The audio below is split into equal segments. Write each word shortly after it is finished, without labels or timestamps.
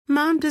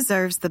Mom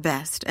deserves the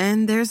best,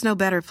 and there's no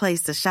better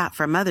place to shop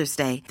for Mother's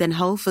Day than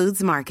Whole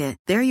Foods Market.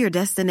 They're your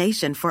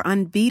destination for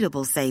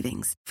unbeatable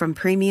savings, from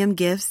premium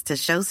gifts to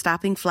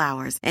show-stopping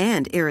flowers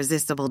and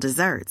irresistible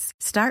desserts.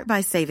 Start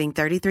by saving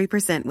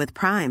 33% with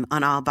Prime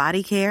on all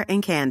body care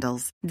and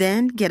candles.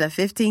 Then get a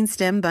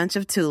 15-stem bunch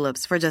of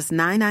tulips for just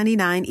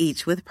 $9.99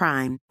 each with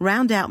Prime.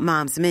 Round out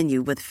Mom's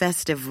menu with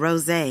festive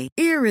rosé,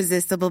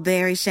 irresistible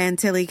berry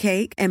chantilly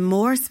cake, and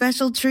more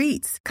special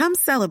treats. Come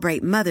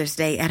celebrate Mother's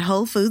Day at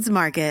Whole Foods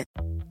Market.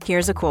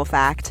 Here's a cool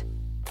fact.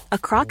 A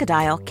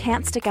crocodile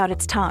can't stick out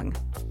its tongue.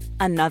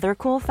 Another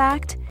cool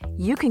fact,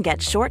 you can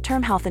get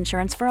short-term health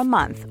insurance for a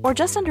month or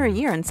just under a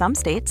year in some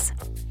states.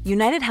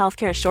 United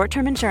Healthcare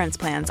short-term insurance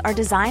plans are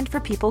designed for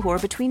people who are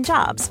between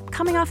jobs,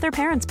 coming off their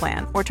parents'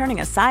 plan, or turning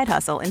a side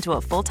hustle into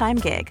a full-time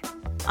gig.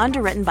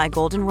 Underwritten by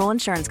Golden Rule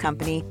Insurance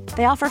Company,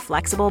 they offer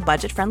flexible,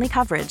 budget-friendly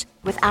coverage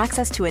with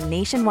access to a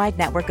nationwide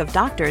network of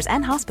doctors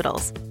and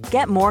hospitals.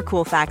 Get more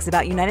cool facts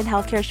about United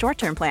Healthcare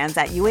short-term plans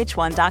at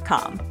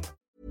uh1.com.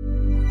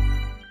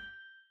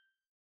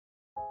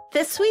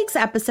 This week's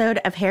episode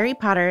of Harry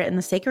Potter and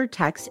the Sacred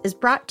Text is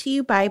brought to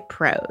you by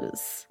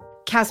Prose.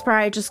 Casper,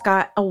 I just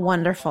got a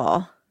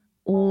wonderful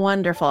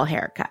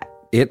haircut.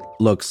 It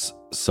looks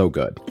so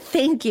good.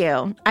 Thank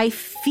you. I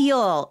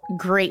feel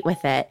great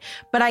with it,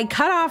 but I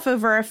cut off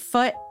over a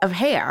foot of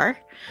hair,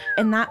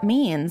 and that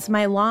means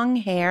my long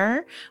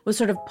hair was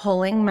sort of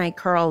pulling my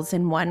curls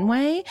in one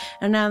way,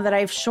 and now that I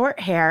have short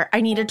hair,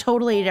 I need a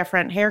totally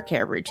different hair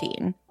care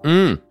routine.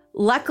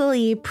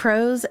 Luckily,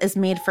 Prose is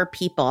made for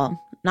people,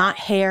 not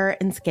hair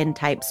and skin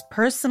types.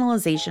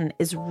 Personalization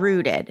is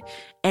rooted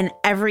in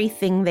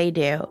everything they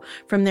do,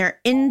 from their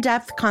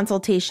in-depth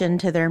consultation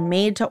to their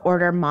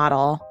made-to-order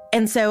model.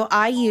 And so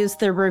I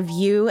used the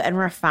review and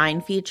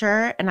refine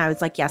feature, and I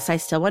was like, yes, I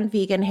still want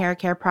vegan hair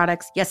care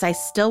products. Yes, I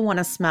still want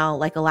to smell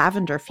like a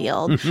lavender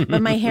field,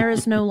 but my hair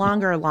is no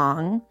longer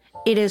long.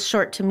 It is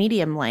short to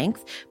medium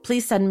length.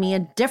 Please send me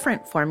a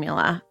different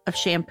formula of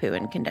shampoo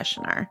and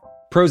conditioner.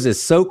 Prose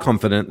is so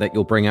confident that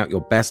you'll bring out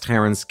your best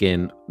hair and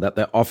skin that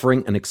they're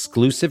offering an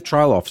exclusive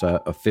trial offer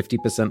of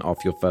 50%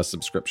 off your first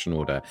subscription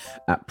order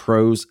at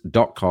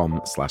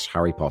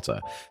prose.com/Harry Potter.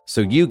 So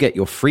you get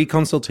your free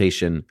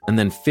consultation and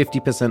then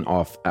 50%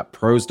 off at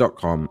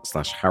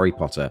prose.com/Harry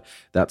Potter.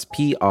 That's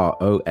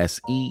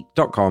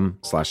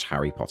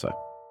PROSE.com/Harry Potter.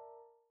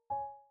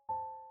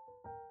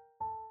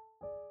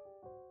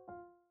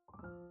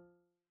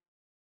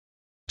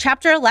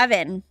 Chapter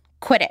 11,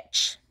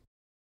 Quidditch.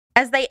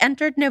 As they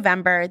entered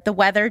November, the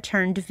weather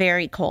turned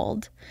very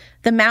cold.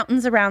 The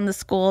mountains around the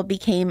school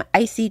became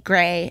icy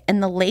gray and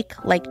the lake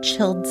like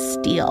chilled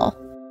steel.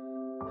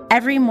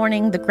 Every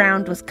morning, the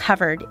ground was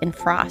covered in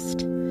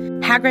frost.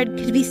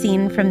 Hagrid could be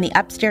seen from the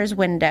upstairs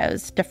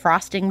windows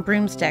defrosting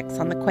broomsticks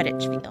on the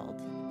Quidditch field.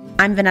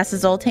 I'm Vanessa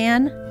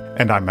Zoltan.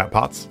 And I'm Matt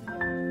Potts.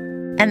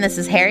 And this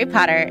is Harry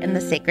Potter and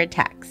the Sacred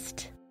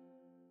Text.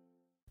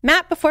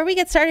 Matt, before we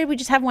get started, we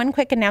just have one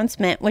quick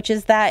announcement, which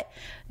is that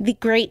the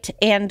great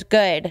and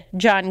good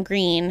John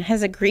Green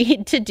has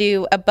agreed to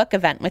do a book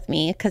event with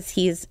me because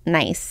he's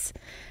nice.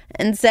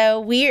 And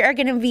so we are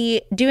going to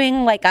be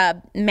doing like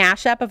a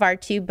mashup of our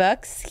two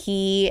books.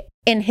 He,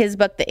 in his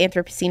book, The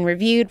Anthropocene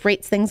Reviewed,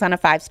 rates things on a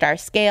 5-star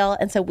scale.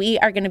 And so we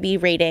are going to be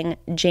rating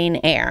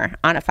Jane Eyre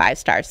on a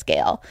 5-star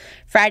scale.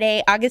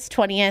 Friday, August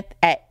 20th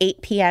at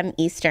 8 p.m.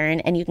 Eastern.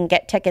 And you can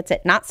get tickets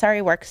at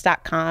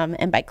notsorryworks.com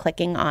and by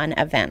clicking on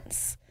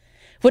events.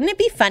 Wouldn't it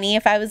be funny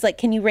if I was like,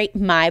 can you rate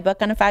my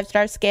book on a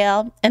 5-star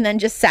scale? And then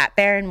just sat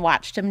there and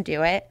watched him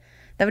do it?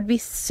 That would be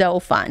so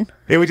fun.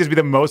 It would just be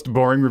the most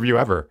boring review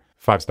ever.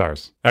 5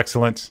 stars.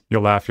 Excellent.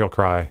 You'll laugh, you'll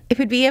cry. It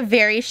would be a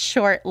very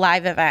short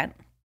live event.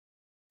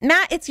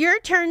 Matt, it's your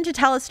turn to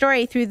tell a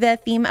story through the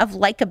theme of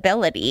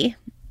likability.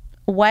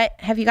 What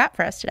have you got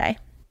for us today?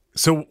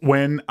 So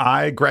when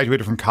I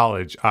graduated from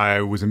college, I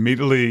was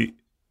immediately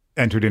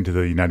entered into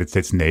the United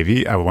States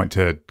Navy. I went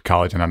to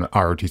college on an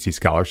ROTC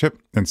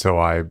scholarship. And so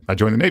I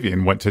joined the Navy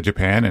and went to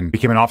Japan and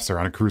became an officer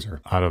on a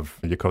cruiser out of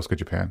Yokosuka,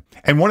 Japan.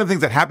 And one of the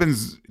things that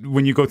happens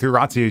when you go through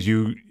ROTC is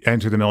you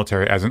enter the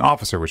military as an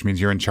officer, which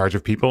means you're in charge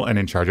of people and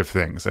in charge of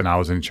things. And I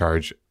was in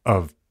charge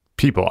of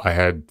people. I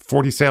had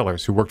 40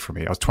 sailors who worked for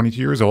me. I was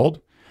 22 years old,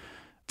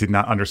 did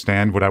not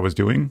understand what I was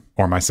doing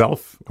or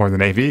myself or the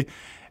Navy.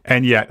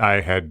 And yet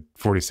I had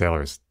 40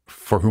 sailors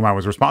for whom I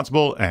was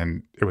responsible.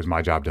 And it was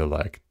my job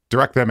to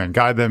direct them and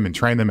guide them and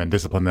train them and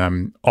discipline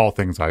them, all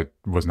things I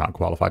was not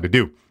qualified to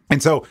do. And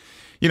so,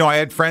 I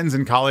had friends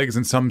and colleagues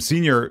and some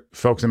senior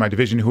folks in my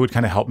division who would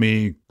kind of help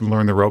me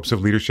learn the ropes of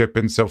leadership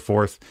and so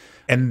forth.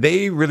 And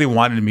they really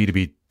wanted me to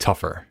be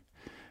tougher.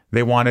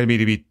 They wanted me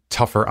to be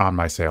tougher on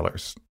my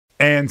sailors.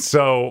 And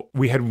so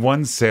we had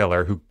one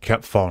sailor who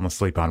kept falling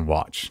asleep on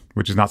watch,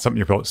 which is not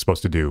something you're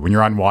supposed to do. When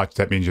you're on watch,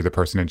 that means you're the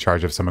person in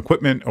charge of some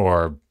equipment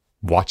or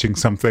watching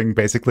something,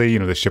 basically.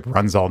 The ship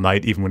runs all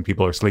night, even when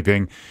people are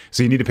sleeping.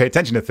 So you need to pay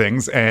attention to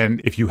things.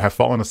 And if you have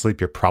fallen asleep,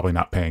 you're probably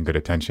not paying good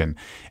attention.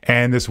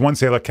 And this one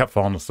sailor kept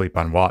falling asleep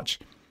on watch.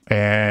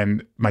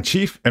 And my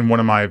chief and one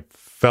of my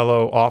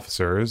fellow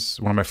officers,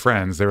 one of my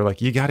friends, they were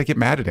like, you got to get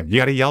mad at him. You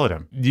got to yell at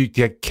him. You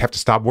have to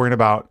stop worrying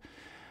about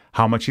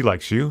how much he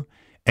likes you.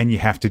 And you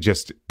have to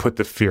just put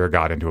the fear of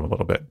God into him a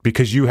little bit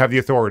because you have the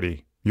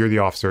authority. You're the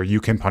officer.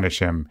 You can punish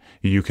him.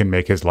 You can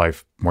make his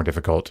life more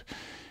difficult.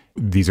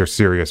 These are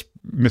serious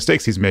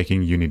mistakes he's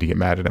making. You need to get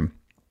mad at him.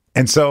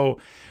 And so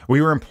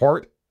we were in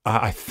port.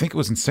 I think it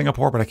was in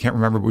Singapore, but I can't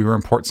remember. We were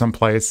in port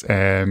someplace.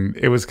 And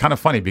it was kind of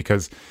funny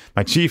because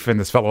my chief and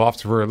this fellow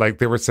officer were like,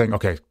 they were saying,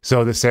 okay,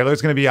 so the sailor is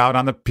going to be out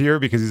on the pier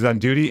because he's on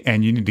duty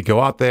and you need to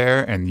go out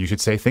there and you should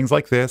say things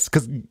like this.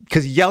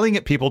 Because yelling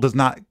at people does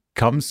not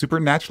come super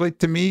naturally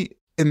to me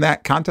in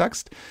that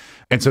context.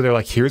 And so they're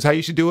like, here's how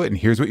you should do it. And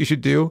here's what you should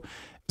do.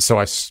 So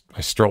I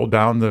strolled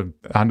down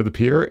onto the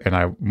pier and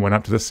I went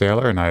up to the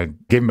sailor and I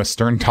gave him a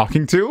stern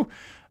talking to.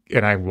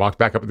 And I walked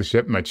back up to the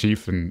ship. My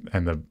chief and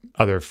the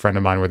other friend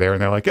of mine were there.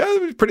 And they're like, oh,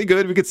 it was pretty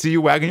good. We could see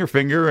you wagging your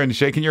finger and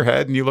shaking your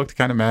head. And you looked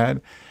kind of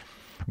mad.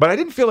 But I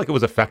didn't feel like it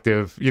was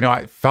effective.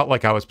 I felt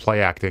like I was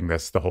play acting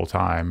this the whole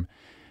time.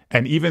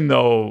 And even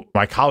though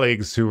my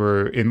colleagues who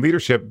were in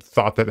leadership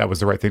thought that was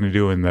the right thing to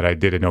do and that I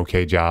did an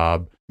okay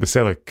job, the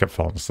sailor kept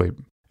falling asleep.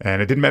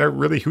 And it didn't matter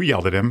really who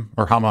yelled at him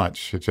or how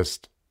much.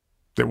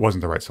 It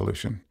wasn't the right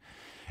solution.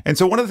 And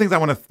so one of the things I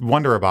want to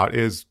wonder about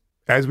is,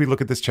 as we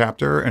look at this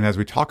chapter and as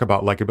we talk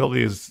about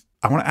likability, is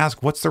I want to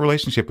ask, what's the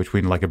relationship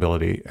between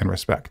likability and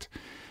respect?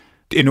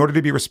 In order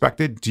to be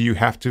respected, do you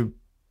have to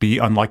be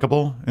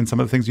unlikable in some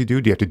of the things you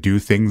do? Do you have to do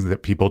things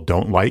that people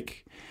don't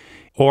like?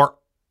 Or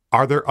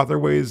are there other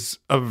ways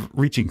of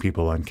reaching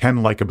people? And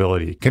can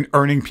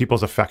earning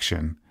people's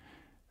affection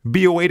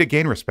be a way to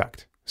gain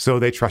respect so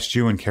they trust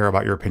you and care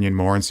about your opinion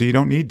more, and so you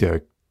don't need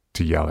to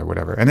yell or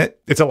whatever? And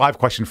it's a live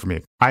question for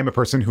me. I'm a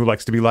person who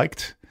likes to be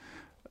liked,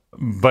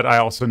 but I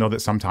also know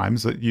that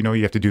sometimes you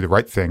have to do the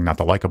right thing, not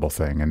the likable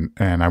thing.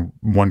 And I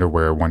wonder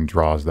where one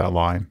draws that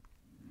line.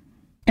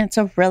 It's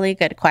a really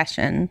good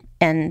question,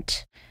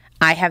 and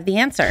I have the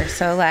answer.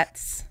 So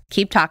let's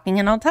keep talking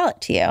and I'll tell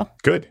it to you.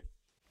 Good.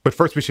 But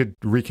first, we should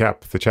recap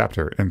the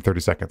chapter in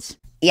 30 seconds.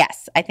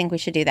 Yes, I think we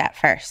should do that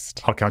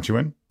first. I'll count you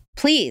in.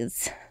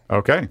 Please.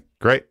 Okay,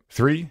 great.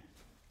 3,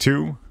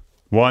 2,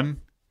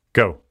 1,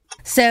 go.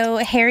 So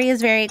Harry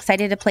is very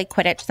excited to play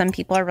Quidditch. Some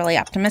people are really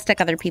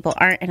optimistic, other people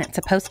aren't, and it's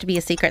supposed to be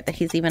a secret that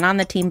he's even on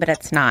the team, but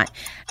it's not.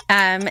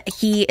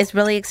 He is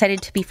really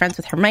excited to be friends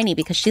with Hermione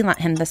because she lent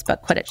him this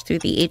book, Quidditch Through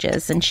the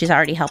Ages, and she's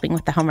already helping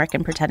with the homework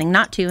and pretending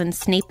not to. And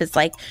Snape is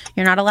like,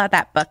 you're not allowed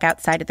that book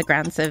outside of the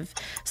grounds of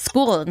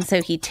school. And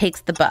so he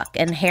takes the book,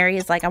 and Harry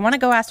is like, I want to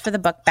go ask for the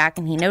book back.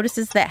 And he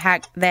notices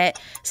that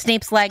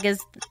Snape's leg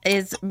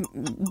is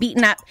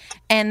beaten up.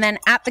 And then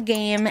at the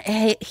game,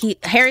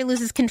 Harry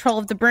loses control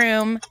of the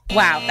broom.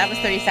 Wow, that was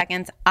 30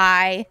 seconds.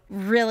 I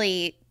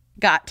really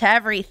got to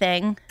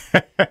everything.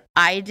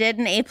 I did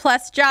an A+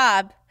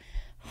 job.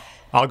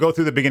 I'll go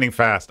through the beginning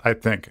fast, I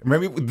think.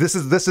 Maybe this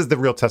is the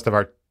real test of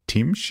our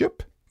teamwork.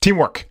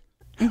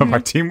 Mm-hmm. Of our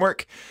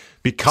teamwork.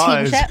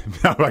 Because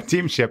our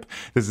teamship.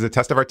 This is a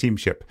test of our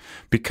teamship.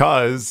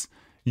 Because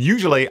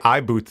usually I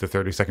boot the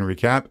 30-second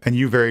recap and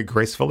you very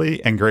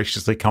gracefully and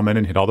graciously come in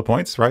and hit all the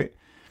points, right?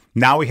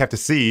 Now we have to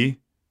see.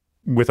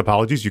 With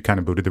apologies, you kind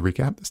of booted the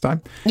recap this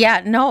time.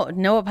 Yeah,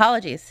 no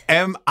apologies.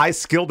 Am I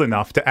skilled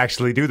enough to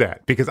actually do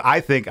that? Because I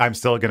think I'm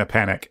still going to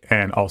panic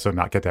and also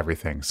not get to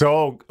everything.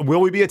 So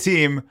will we be a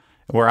team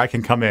where I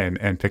can come in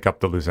and pick up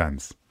the loose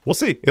ends? We'll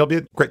see. It'll be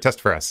a great test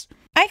for us.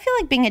 I feel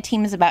like being a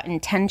team is about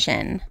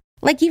intention.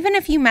 Like, even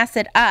if you mess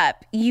it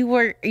up,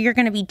 you're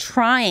going to be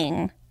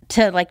trying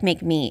to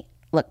make me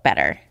look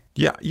better.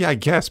 Yeah, I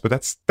guess. But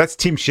that's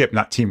teamship,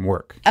 not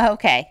teamwork.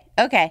 Okay.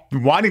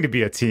 Wanting to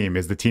be a team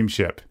is the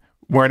teamship.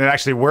 When it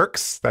actually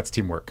works, that's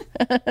teamwork.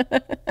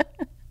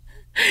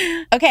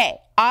 Okay,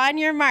 on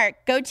your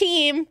mark, go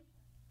team.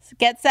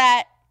 Get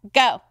set,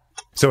 go.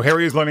 So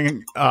Harry is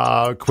learning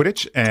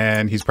Quidditch,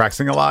 and he's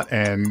practicing a lot,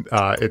 and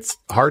it's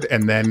hard.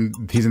 And then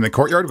he's in the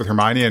courtyard with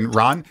Hermione and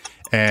Ron,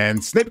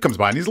 and Snape comes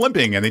by, and he's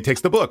limping, and he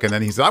takes the book, and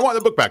then he says, I want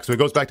the book back. So he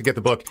goes back to get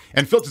the book,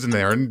 and Filch is in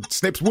there, and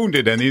Snape's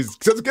wounded, and he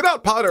says, get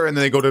out, Potter. And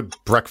then they go to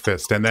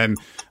breakfast, and then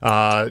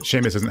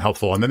Seamus isn't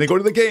helpful. And then they go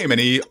to the game, and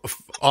he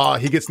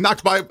gets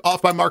knocked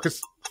off by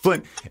Marcus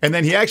Flint, and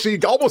then he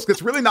actually almost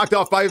gets really knocked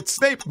off by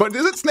Snape. But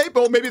is it Snape?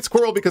 Oh, maybe it's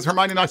Quirrell, because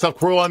Hermione knocks off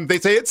Quirrell, and they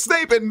say it's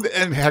Snape, and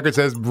Hagrid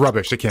says,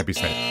 rubbish, it can't be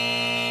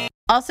Snape.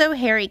 Also,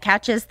 Harry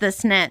catches the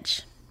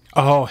snitch.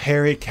 Oh,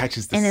 Harry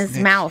catches the snitch. In his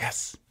mouth.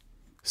 Yes.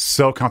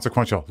 So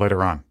consequential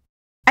later on.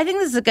 I think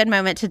this is a good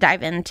moment to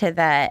dive into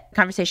the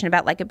conversation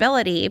about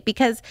likability,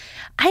 because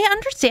I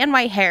understand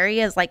why Harry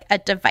is a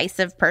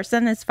divisive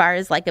person as far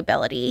as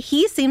likability.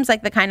 He seems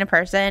like the kind of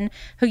person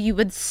who you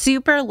would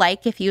super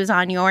like if he was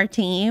on your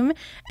team,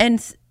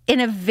 and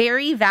in a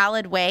very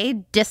valid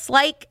way,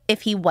 dislike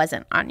if he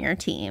wasn't on your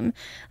team.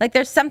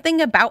 There's something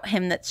about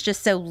him that's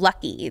just so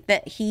lucky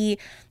that he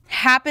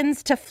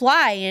happens to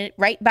fly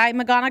right by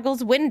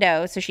McGonagall's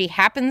window, so she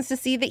happens to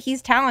see that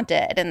he's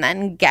talented and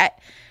then get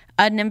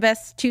a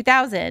Nimbus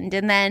 2000,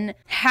 and then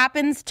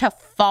happens to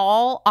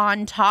fall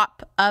on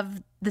top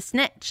of the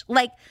snitch.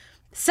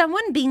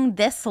 someone being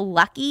this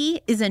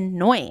lucky is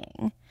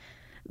annoying.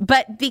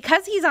 But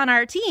because he's on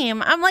our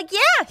team, I'm like,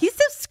 yeah, he's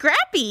so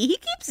scrappy. He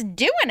keeps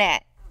doing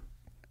it.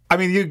 I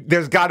mean,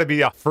 there's got to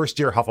be a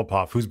first-year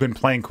Hufflepuff who's been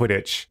playing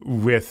Quidditch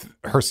with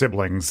her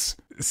siblings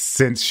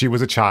since she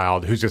was a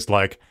child, who's just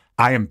like,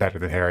 I am better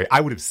than Harry.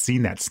 I would have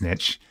seen that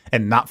snitch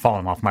and not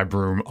fallen off my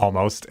broom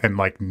almost and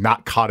like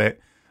not caught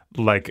it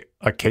like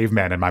a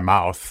caveman in my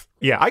mouth.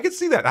 Yeah, I could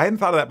see that. I hadn't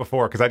thought of that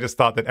before because I just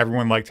thought that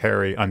everyone liked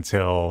Harry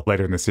until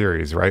later in the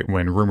series, right?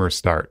 When rumors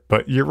start.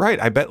 But you're right.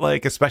 I bet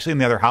like, especially in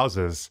the other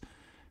houses,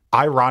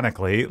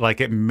 ironically,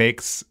 like it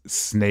makes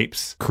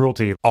Snape's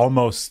cruelty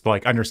almost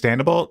like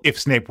understandable if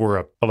Snape were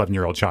a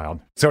 11-year-old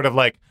child. Sort of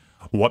like,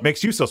 what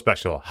makes you so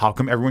special? How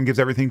come everyone gives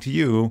everything to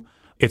you?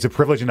 It's a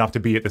privilege enough to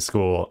be at the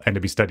school and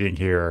to be studying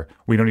here.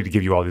 We don't need to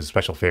give you all these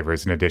special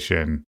favors in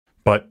addition.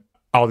 But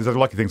all these other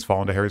lucky things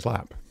fall into Harry's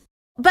lap.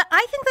 But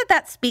I think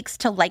that speaks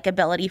to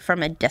likability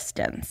from a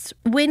distance.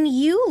 When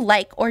you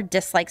like or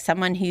dislike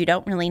someone who you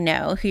don't really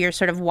know, who you're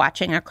sort of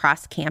watching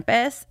across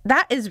campus,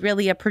 that is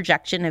really a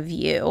projection of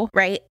you,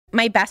 right?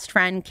 My best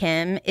friend,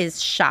 Kim,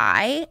 is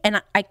shy,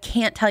 and I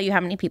can't tell you how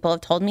many people have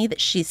told me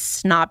that she's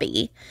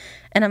snobby.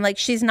 And I'm like,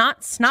 she's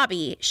not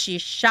snobby,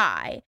 she's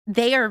shy.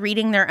 They are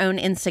reading their own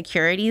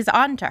insecurities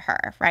onto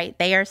her, right?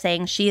 They are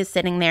saying she is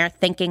sitting there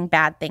thinking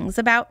bad things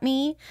about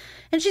me,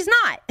 and she's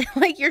not.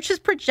 Like, you're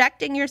just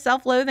projecting your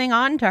self-loathing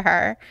onto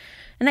her.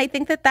 And I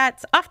think that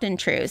that's often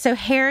true. So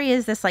Harry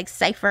is this like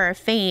cipher of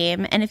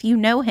fame. And if you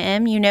know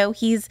him, you know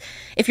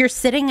if you're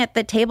sitting at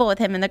the table with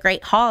him in the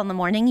Great Hall in the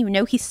morning, you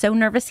know he's so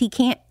nervous he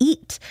can't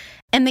eat.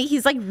 And that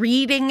he's like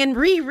reading and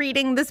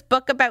rereading this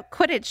book about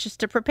Quidditch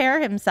just to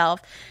prepare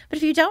himself. But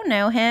if you don't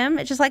know him,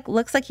 it just like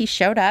looks like he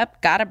showed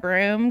up, got a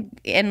broom,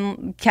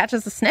 and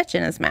catches a snitch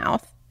in his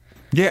mouth.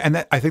 Yeah,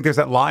 and I think there's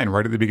that line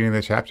right at the beginning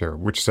of the chapter,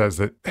 which says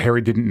that Harry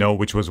didn't know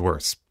which was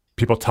worse.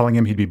 People telling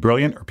him he'd be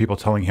brilliant or people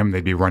telling him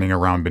they'd be running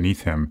around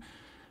beneath him.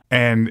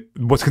 And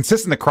what's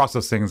consistent across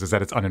those things is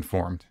that it's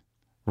uninformed,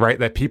 right?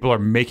 That people are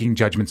making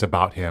judgments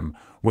about him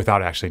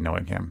without actually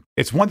knowing him.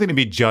 It's one thing to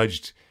be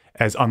judged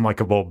as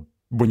unlikable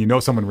when you know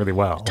someone really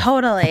well.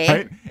 Totally.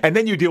 Right? And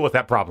then you deal with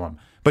that problem.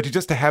 But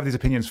just to have these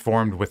opinions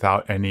formed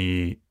without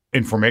any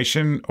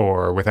information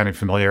or with any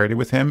familiarity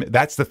with him,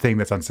 that's the thing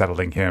that's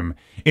unsettling him,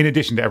 in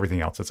addition to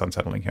everything else that's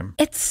unsettling him.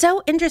 It's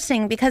so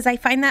interesting because I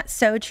find that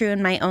so true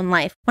in my own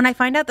life. When I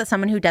find out that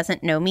someone who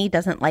doesn't know me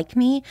doesn't like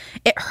me,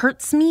 it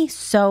hurts me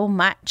so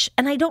much.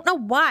 And I don't know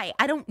why.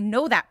 I don't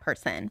know that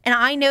person. And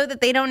I know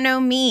that they don't know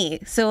me.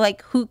 So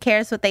like, who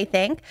cares what they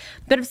think?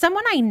 But if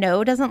someone I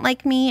know doesn't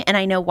like me and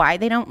I know why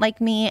they don't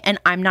like me and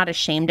I'm not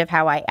ashamed of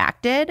how I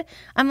acted,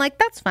 I'm like,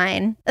 that's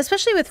fine.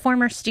 Especially with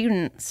former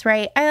students,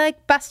 right? I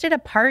like busted a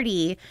party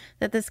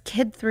that this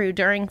kid threw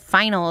during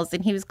finals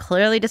and he was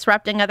clearly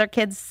disrupting other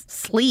kids'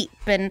 sleep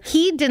and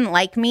he didn't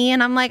like me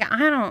and I'm like,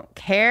 I don't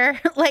care.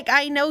 Like,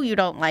 I know you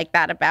don't like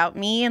that about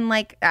me and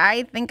like,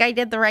 I think I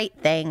did the right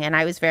thing and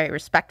I was very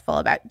respectful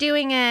about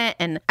doing it.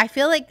 And I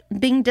feel like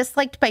being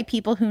disliked by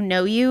people who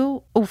know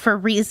you for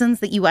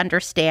reasons that you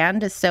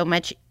understand is so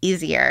much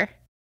easier.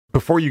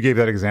 Before you gave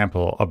that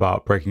example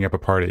about breaking up a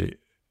party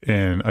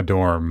in a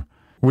dorm,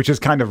 which is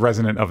kind of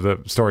resonant of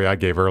the story I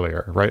gave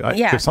earlier, right?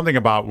 Yeah. There's something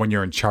about when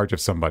you're in charge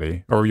of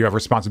somebody or you have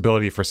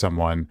responsibility for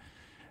someone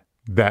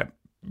that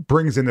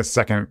brings in the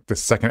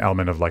second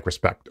element of like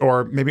respect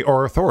or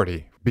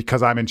authority.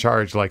 Because I'm in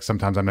charge, like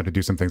sometimes I'm going to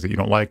do some things that you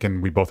don't like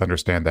and we both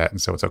understand that. And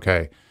so it's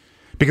okay.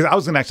 Because I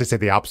was going to actually say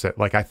the opposite.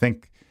 Like, I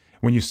think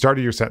when you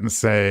started your sentence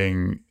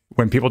saying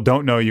when people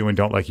don't know you and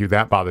don't like you,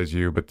 that bothers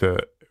you. But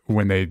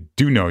when they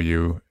do know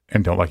you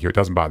and don't like you, it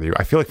doesn't bother you.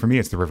 I feel like for me,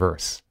 it's the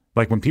reverse.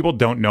 Like when people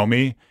don't know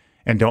me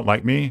and don't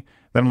like me,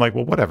 then I'm like,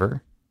 well,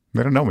 whatever.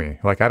 They don't know me.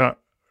 Like, I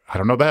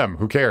don't know them.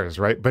 Who cares,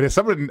 right? But if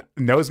someone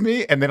knows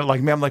me and they don't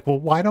like me, I'm like,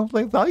 well, why don't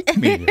they like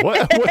me?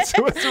 What's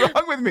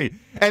wrong with me?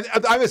 And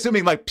I'm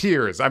assuming like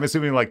peers. I'm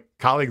assuming like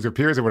colleagues or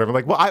peers or whatever.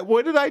 Like, well,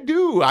 what did I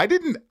do?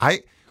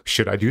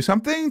 Should I do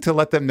something to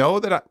let them know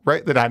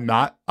that I'm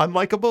not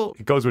unlikable?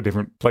 It goes to a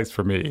different place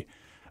for me,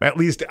 at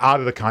least out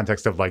of the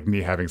context of like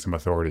me having some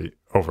authority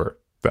over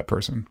that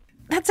person.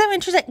 That's so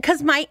interesting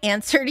because my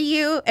answer to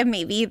you, and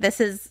maybe this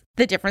is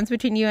the difference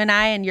between you and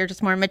I, and you're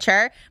just more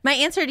mature. My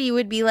answer to you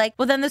would be like,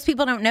 well, then those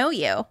people don't know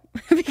you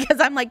because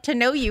I'm like, to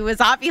know you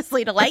is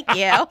obviously to like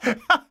you.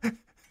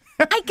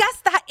 I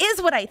guess that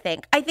is what I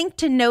think. I think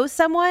to know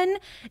someone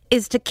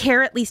is to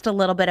care at least a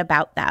little bit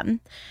about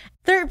them.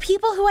 There are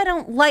people who I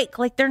don't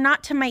like they're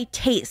not to my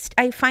taste.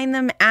 I find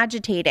them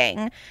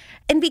agitating.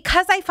 And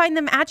because I find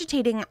them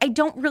agitating, I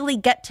don't really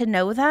get to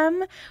know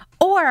them,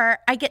 or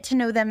I get to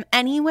know them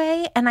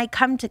anyway, and I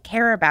come to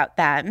care about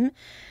them,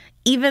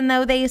 even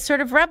though they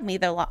sort of rub me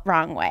the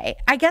wrong way.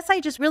 I guess I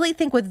just really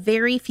think with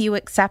very few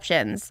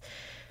exceptions,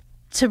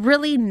 to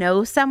really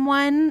know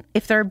someone,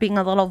 if they're being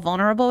a little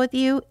vulnerable with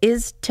you,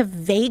 is to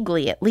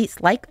vaguely at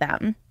least like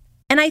them.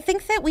 And I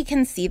think that we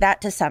can see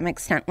that to some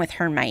extent with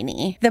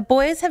Hermione. The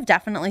boys have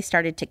definitely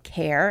started to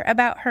care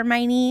about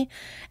Hermione,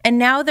 and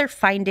now they're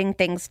finding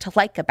things to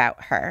like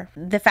about her.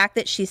 The fact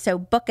that she's so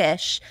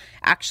bookish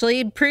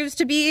actually proves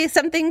to be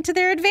something to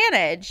their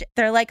advantage.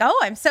 They're like, oh,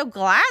 I'm so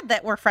glad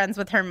that we're friends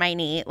with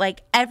Hermione.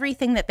 Like,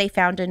 everything that they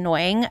found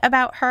annoying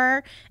about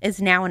her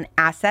is now an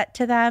asset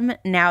to them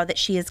now that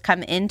she has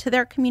come into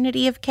their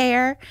community of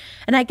care.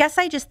 And I guess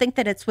I just think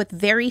that it's with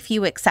very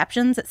few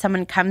exceptions that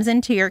someone comes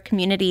into your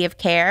community of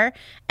care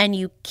and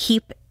you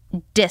keep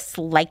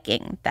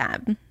disliking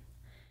them.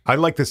 I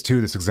like this too,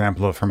 this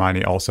example of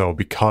Hermione also,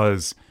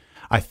 because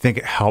I think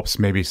it helps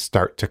maybe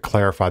start to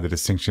clarify the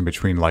distinction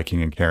between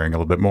liking and caring a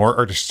little bit more,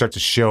 or to start to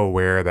show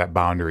where that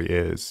boundary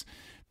is.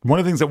 One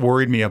of the things that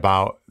worried me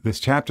about this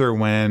chapter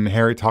when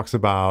Harry talks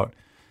about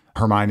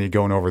Hermione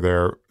going over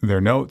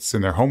their notes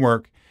and their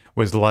homework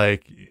was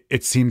like,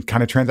 it seemed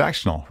kind of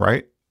transactional,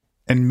 right?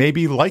 And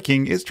maybe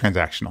liking is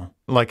transactional.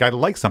 Like, I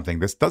like something.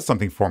 This does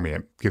something for me.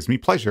 It gives me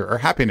pleasure or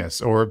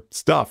happiness or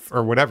stuff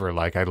or whatever.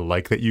 Like, I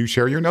like that you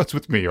share your notes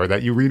with me or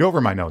that you read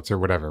over my notes or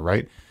whatever,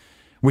 right?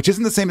 Which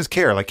isn't the same as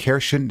care. Like, care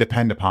shouldn't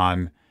depend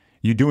upon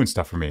you doing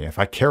stuff for me. If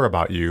I care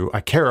about you,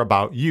 I care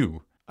about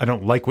you. I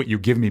don't like what you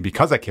give me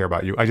because I care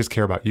about you. I just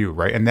care about you,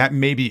 right? And that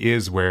maybe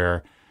is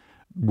where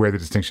the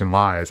distinction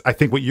lies. I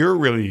think what you're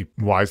really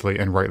wisely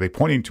and rightly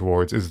pointing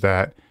towards is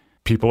that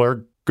people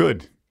are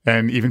good.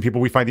 And even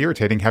people we find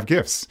irritating have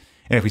gifts.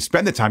 And if we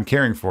spend the time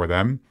caring for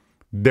them,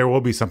 there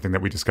will be something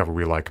that we discover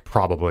we like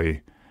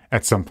probably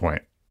at some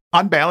point.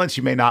 On balance,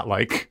 you may not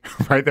like,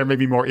 right? There may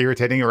be more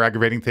irritating or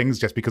aggravating things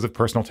just because of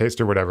personal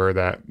taste or whatever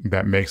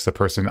that makes the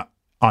person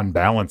on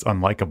balance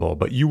unlikable.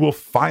 But you will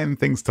find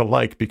things to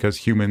like because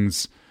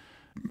humans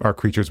are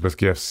creatures with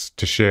gifts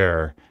to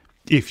share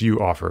if you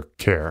offer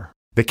care.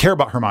 They care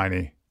about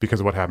Hermione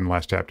because of what happened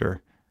last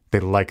chapter.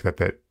 They like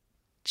that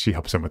she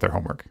helps them with their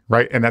homework,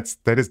 right? And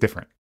that is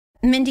different.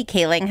 Mindy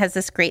Kaling has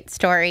this great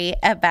story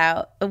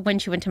about when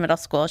she went to middle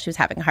school, she was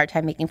having a hard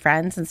time making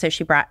friends. And so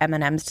she brought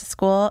M&Ms to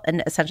school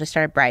and essentially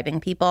started bribing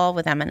people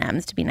with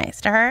M&Ms to be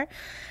nice to her.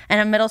 And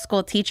a middle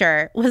school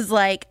teacher was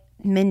like,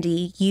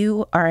 Mindy,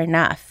 you are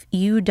enough.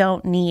 You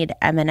don't need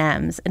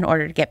M&Ms in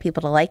order to get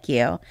people to like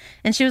you.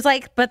 And she was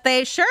like, but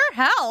they sure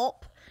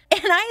help.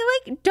 And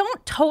I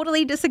don't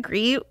totally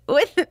disagree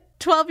with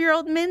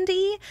 12-year-old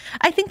Mindy.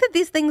 I think that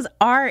these things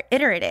are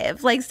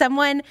iterative. Like,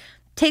 someone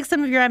takes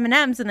some of your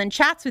M&Ms and then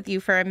chats with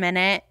you for a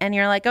minute and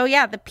you're like, oh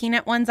yeah, the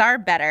peanut ones are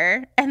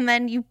better. And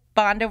then you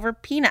bond over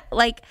peanut.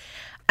 Like,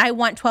 I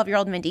want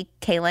 12-year-old Mindy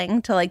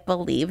Kaling to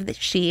believe that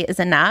she is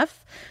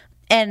enough.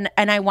 And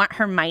I want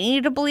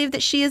Hermione to believe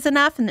that she is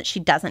enough and that she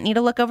doesn't need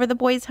to look over the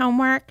boys'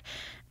 homework.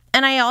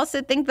 And I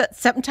also think that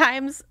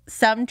sometimes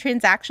some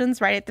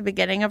transactions right at the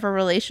beginning of a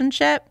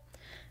relationship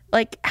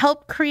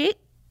help create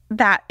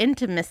that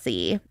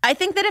intimacy. I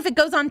think that if it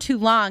goes on too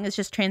long, it's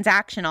just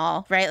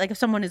transactional, right? Like, if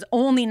someone is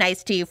only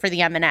nice to you for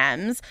the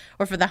M&Ms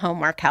or for the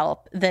homework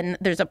help, then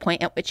there's a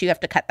point at which you have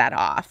to cut that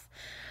off.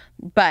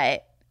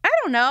 But I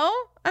don't know.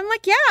 I'm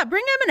like, yeah,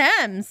 bring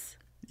M&Ms.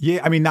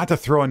 Yeah, I mean, not to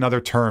throw another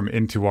term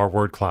into our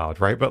word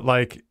cloud, right? But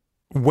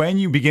when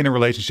you begin a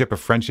relationship, a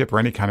friendship, or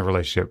any kind of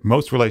relationship,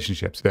 most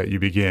relationships that you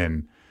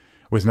begin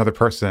with another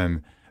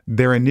person,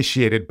 they're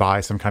initiated by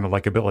some kind of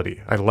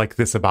likability. I like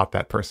this about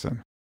that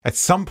person. At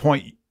some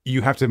point,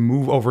 you have to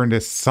move over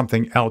into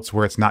something else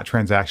where it's not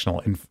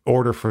transactional in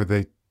order for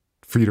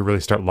you to really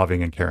start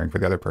loving and caring for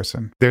the other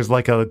person. There's a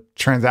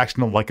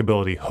transactional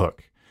likability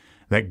hook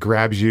that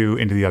grabs you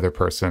into the other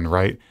person,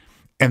 right?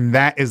 And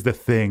that is the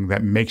thing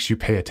that makes you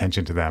pay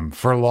attention to them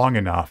for long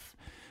enough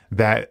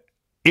that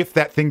if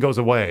that thing goes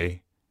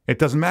away, it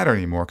doesn't matter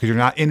anymore because you're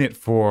not in it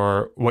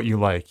for what you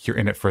like. You're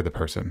in it for the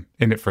person,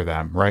 in it for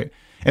them, right?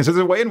 And so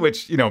there's a way in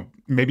which,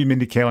 maybe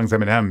Mindy Kaling's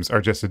M&Ms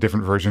are just a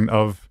different version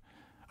of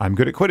I'm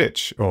good at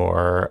Quidditch,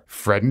 or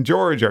Fred and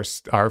George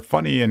are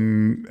funny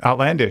and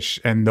outlandish.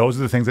 And those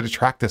are the things that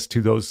attract us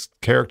to those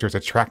characters,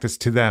 attract us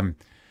to them.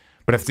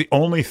 But if it's the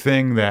only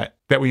thing that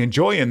we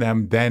enjoy in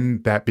them,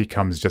 then that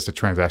becomes just a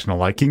transactional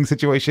liking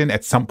situation.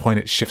 At some point,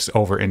 it shifts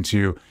over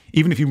into,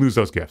 even if you lose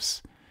those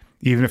gifts,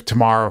 even if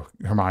tomorrow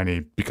Hermione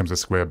becomes a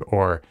squib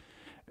or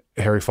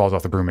Harry falls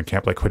off the broom and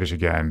can't play Quidditch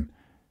again,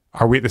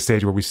 are we at the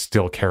stage where we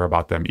still care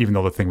about them, even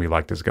though the thing we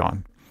liked is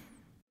gone?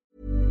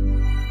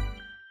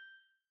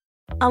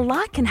 A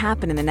lot can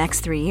happen in the next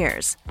 3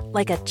 years.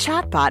 Like a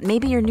chatbot may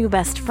be your new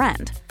best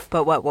friend.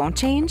 But what won't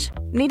change?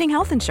 Needing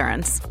health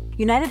insurance.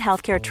 United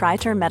Healthcare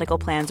Tri-Term Medical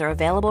Plans are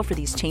available for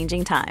these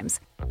changing times.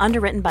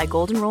 Underwritten by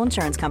Golden Rule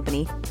Insurance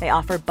Company, they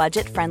offer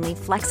budget-friendly,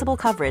 flexible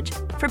coverage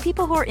for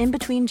people who are in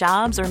between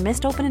jobs or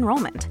missed open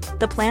enrollment.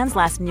 The plans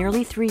last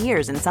nearly 3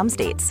 years in some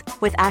states,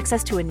 with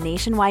access to a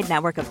nationwide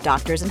network of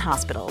doctors and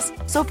hospitals.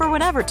 So for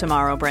whatever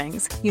tomorrow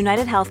brings,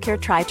 United Healthcare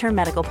Tri-Term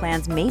Medical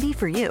Plans may be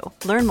for you.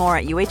 Learn more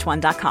at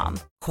uh1.com.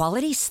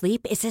 Quality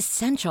sleep is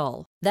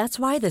essential. That's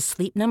why the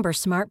Sleep Number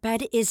Smart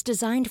Bed is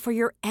designed for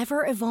your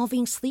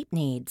ever-evolving sleep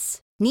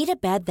needs. Need a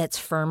bed that's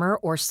firmer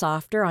or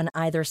softer on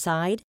either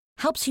side?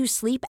 helps you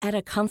sleep at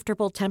a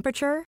comfortable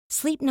temperature?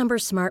 Sleep Number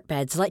Smart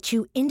Beds let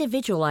you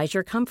individualize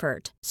your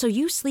comfort so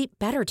you sleep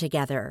better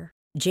together.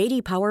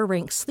 J.D. Power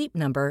ranks Sleep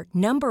Number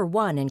number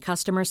 1 in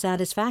customer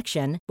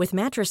satisfaction with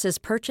mattresses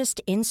purchased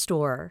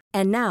in-store.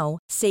 And now,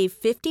 save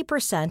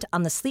 50%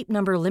 on the Sleep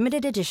Number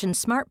Limited Edition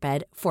Smart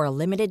Bed for a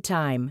limited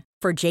time.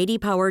 For J.D.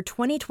 Power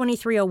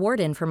 2023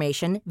 award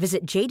information,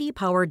 visit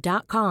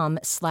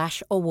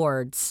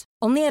jdpower.com/awards.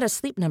 Only at a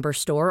Sleep Number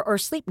store or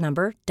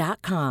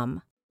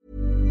sleepnumber.com.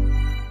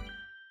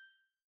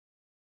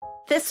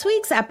 This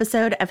week's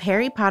episode of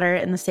Harry Potter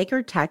and the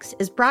Sacred Text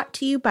is brought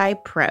to you by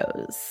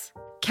Prose.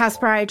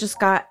 Casper, I just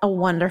got a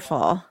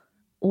wonderful,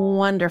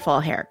 wonderful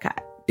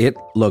haircut. It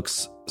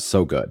looks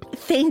so good.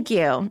 Thank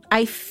you.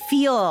 I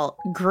feel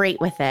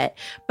great with it,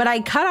 but I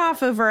cut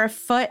off over a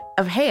foot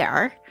of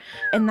hair,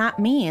 and that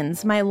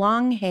means my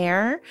long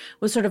hair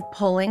was sort of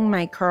pulling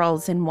my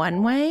curls in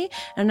one way,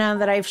 and now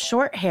that I have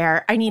short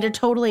hair, I need a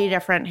totally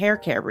different hair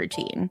care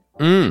routine.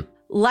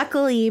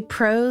 Luckily,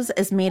 Prose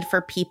is made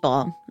for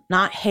people,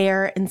 not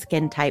hair and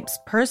skin types.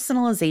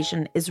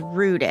 Personalization is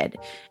rooted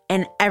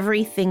in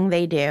everything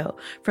they do,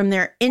 from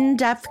their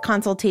in-depth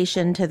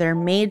consultation to their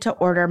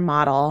made-to-order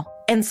model.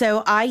 And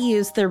so I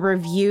used the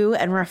review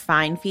and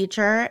refine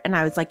feature, and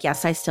I was like,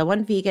 yes, I still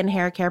want vegan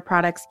hair care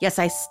products. Yes,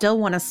 I still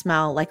want to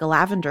smell like a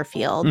lavender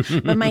field,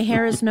 but my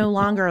hair is no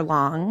longer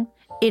long.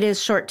 It is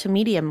short to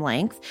medium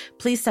length.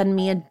 Please send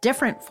me a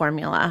different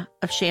formula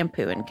of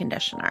shampoo and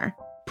conditioner.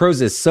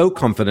 Prose is so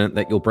confident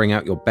that you'll bring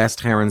out your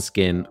best hair and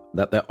skin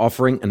that they're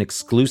offering an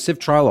exclusive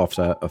trial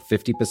offer of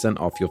 50%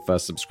 off your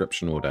first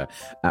subscription order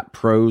at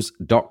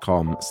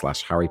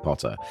prose.com/Harry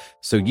Potter.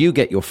 So you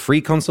get your free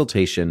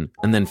consultation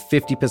and then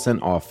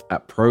 50% off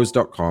at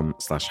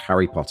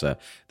prose.com/Harry Potter.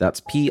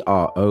 That's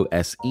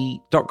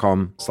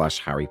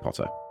PROSE.com/Harry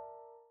Potter.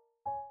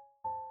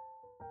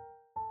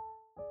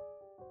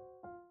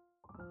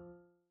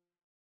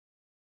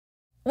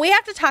 We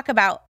have to talk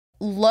about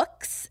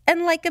looks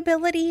and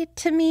likability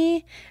to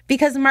me,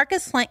 because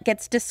Marcus Flint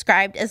gets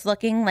described as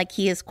looking like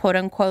he is quote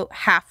unquote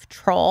half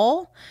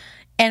troll.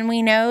 And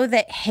we know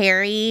that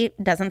Harry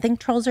doesn't think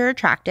trolls are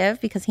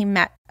attractive because he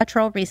met a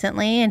troll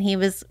recently and he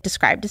was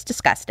described as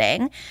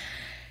disgusting.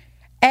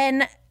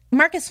 And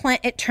Marcus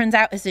Flint, it turns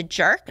out, is a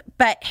jerk,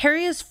 but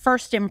Harry's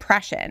first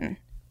impression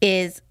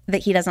is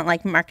that he doesn't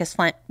like Marcus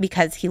Flint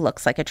because he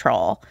looks like a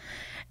troll.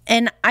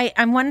 And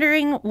I'm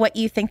wondering what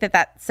you think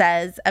that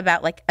says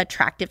about like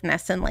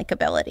attractiveness and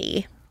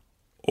likability.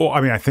 Well,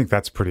 I mean, I think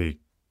that's pretty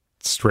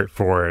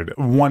straightforward.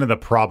 One of the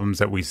problems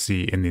that we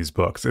see in these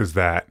books is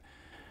that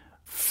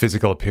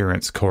physical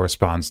appearance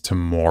corresponds to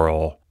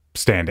moral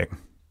standing.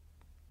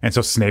 And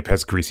so Snape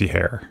has greasy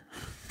hair,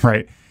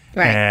 right?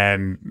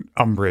 And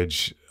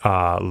Umbridge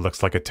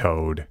looks like a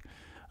toad.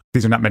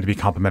 These are not meant to be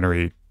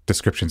complimentary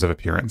descriptions of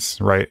appearance,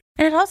 right?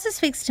 And it also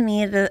speaks to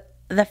me the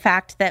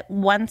fact that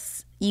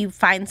once you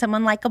find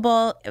someone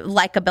likable,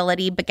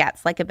 likability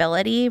begets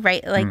likability,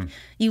 right? Like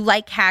you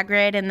like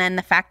Hagrid, and then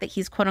the fact that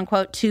he's quote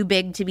unquote too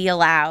big to be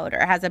allowed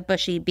or has a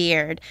bushy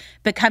beard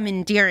become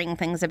endearing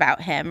things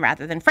about him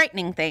rather than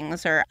frightening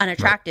things or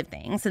unattractive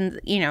things. And,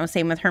 you know,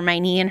 same with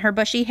Hermione and her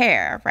bushy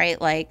hair,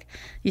 right? Like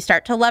you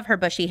start to love her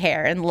bushy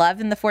hair and love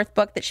in the fourth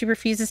book that she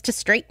refuses to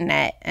straighten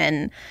it.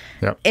 And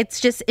it's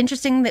just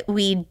interesting that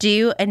we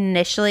do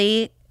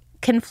initially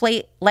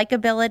conflate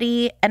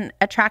likability and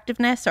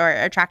attractiveness, or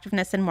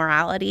attractiveness and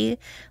morality,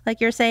 like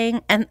you're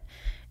saying, and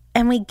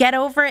we get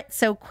over it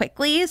so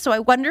quickly. So I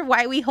wonder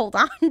why we hold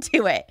on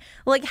to it.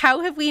 Like,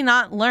 how have we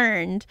not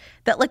learned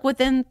that, like,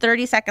 within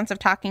 30 seconds of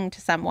talking to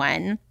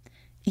someone,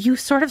 you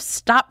sort of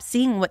stop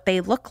seeing what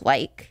they look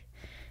like,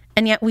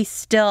 and yet we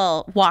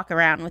still walk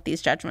around with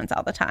these judgments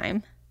all the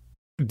time?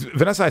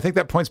 Vanessa, I think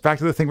that points back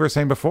to the thing we were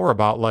saying before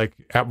about, like,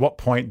 at what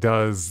point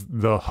does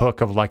the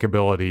hook of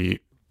likability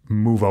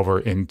move over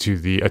into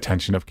the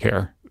attention of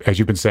care? As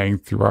you've been saying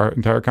through our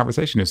entire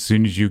conversation, as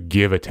soon as you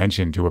give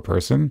attention to a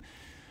person,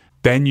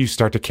 then you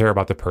start to care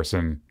about the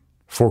person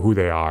for who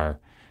they are,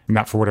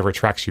 not for whatever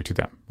attracts you to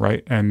them,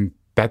 right? And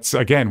that's,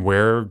 again,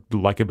 where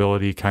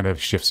likability kind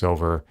of shifts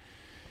over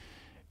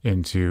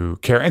into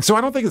care. And so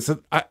I don't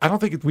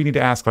think we need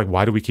to ask, like,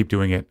 why do we keep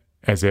doing it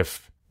as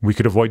if we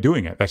could avoid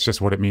doing it? That's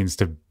just what it means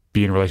to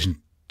be in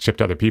relationship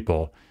to other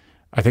people.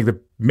 I think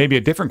that maybe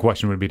a different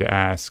question would be to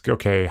ask,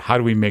 okay, how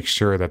do we make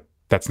sure that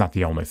that's not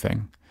the only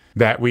thing?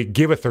 That we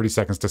give 30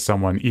 seconds to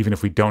someone, even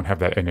if we don't have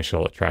that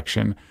initial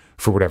attraction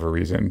for whatever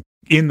reason,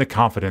 in the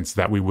confidence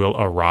that we will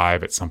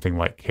arrive at something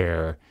like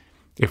care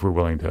if we're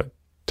willing to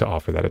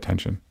offer that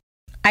attention.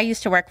 I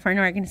used to work for an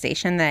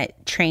organization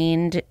that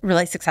trained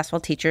really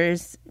successful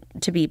teachers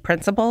to be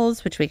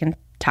principals, which we can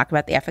talk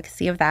about the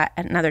efficacy of that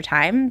at another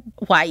time.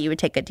 Why you would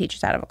take good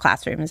teachers out of a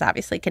classroom is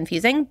obviously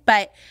confusing,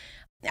 but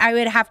I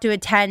would have to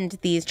attend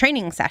these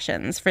training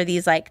sessions for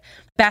these like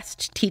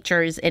best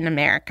teachers in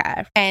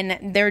America.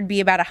 And there would be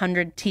about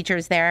 100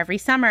 teachers there every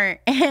summer.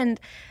 And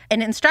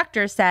an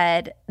instructor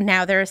said,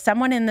 now there is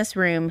someone in this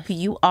room who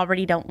you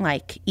already don't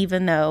like,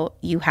 even though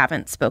you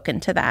haven't spoken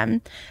to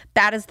them.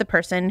 That is the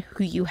person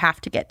who you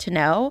have to get to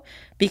know,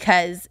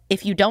 because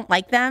if you don't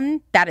like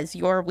them, that is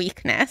your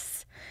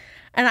weakness.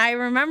 And I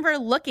remember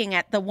looking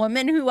at the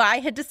woman who I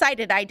had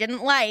decided I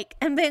didn't like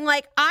and being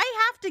like,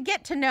 I have to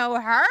get to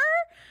know her?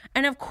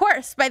 And of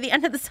course, by the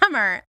end of the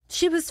summer,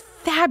 she was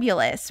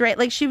fabulous, right?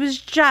 Like she was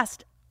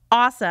just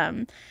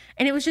awesome.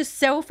 And it was just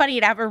so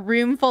funny to have a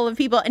room full of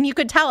people. And you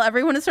could tell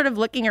everyone is sort of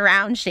looking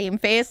around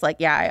shamefaced, like,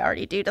 yeah, I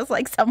already do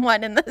dislike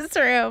someone in this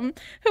room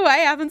who I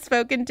haven't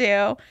spoken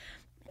to.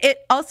 It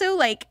also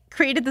like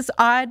created this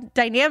odd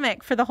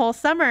dynamic for the whole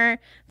summer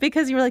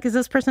because you were like, is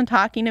this person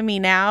talking to me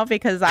now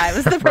because I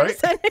was the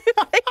person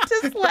who they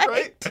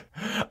disliked?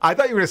 Right. I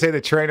thought you were going to say the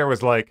trainer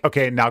was like,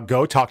 okay, now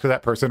go talk to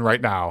that person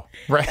right now.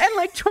 Right. And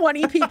like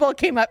 20 people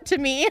came up to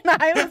me and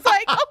I was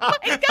like, oh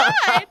my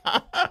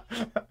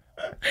God.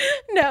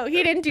 No,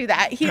 he didn't do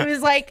that. He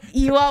was like,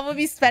 you all will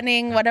be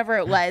spending whatever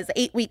it was,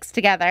 8 weeks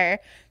together.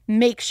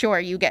 Make sure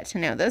you get to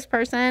know this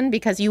person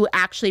because you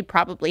actually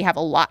probably have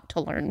a lot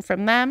to learn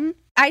from them.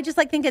 I just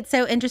like think it's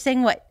so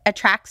interesting what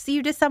attracts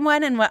you to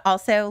someone and what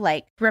also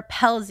like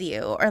repels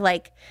you or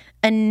like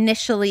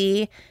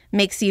initially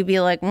makes you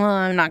be like, well,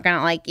 I'm not going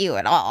to like you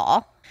at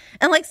all.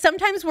 And like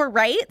sometimes we're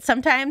right.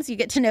 Sometimes you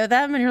get to know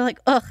them and you're like,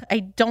 ugh,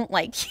 I don't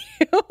like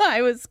you.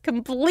 I was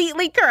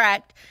completely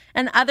correct.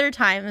 And other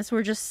times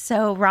we're just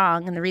so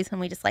wrong. And the reason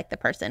we dislike the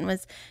person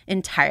was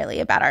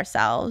entirely about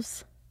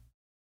ourselves.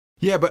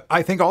 Yeah, but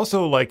I think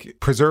also like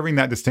preserving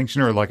that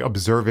distinction or like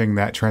observing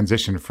that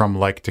transition from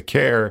like to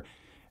care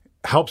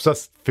helps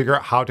us figure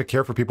out how to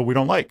care for people we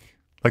don't like.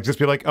 Like just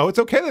be like, oh, it's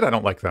okay that I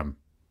don't like them.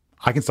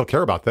 I can still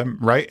care about them,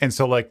 right? And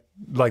so like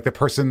the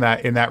person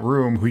that in that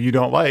room who you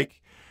don't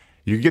like,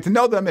 you get to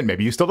know them and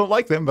maybe you still don't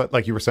like them, but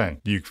like you were saying,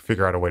 you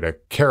figure out a way to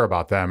care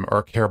about them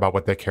or care about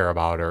what they care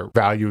about or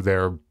value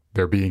their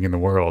being in the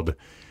world,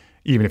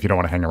 even if you don't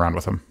want to hang around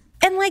with them.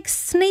 And like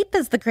Snape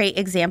is the great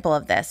example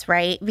of this,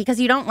 right? Because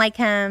you don't like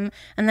him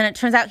and then it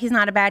turns out he's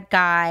not a bad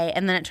guy.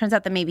 And then it turns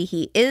out that maybe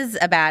he is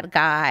a bad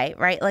guy,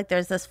 right? Like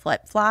there's this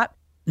flip flop.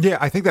 Yeah,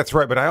 I think that's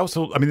right. But I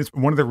mean, it's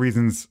one of the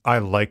reasons I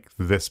like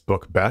this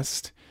book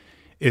best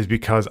is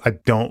because I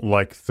don't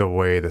like the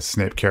way the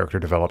Snape character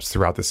develops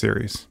throughout the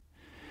series.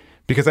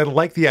 Because I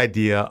like the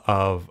idea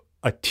of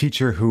a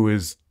teacher who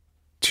is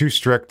too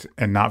strict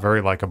and not very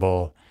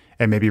likable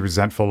and maybe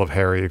resentful of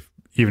Harry,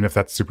 even if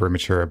that's super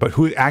immature, but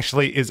who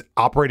actually is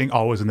operating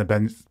always in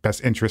the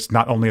best interest,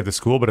 not only of the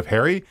school, but of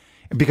Harry,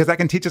 because that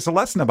can teach us a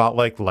lesson about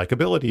like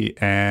likability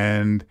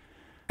and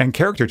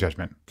character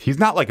judgment. He's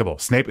not likable.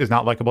 Snape is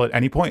not likable at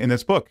any point in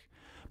this book.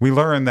 We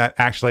learn that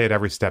actually at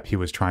every step, he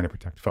was trying to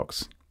protect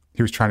folks.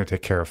 He was trying to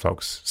take care of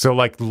folks. So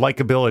like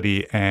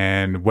likability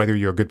and whether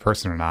you're a good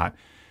person or not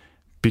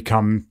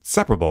become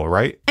separable,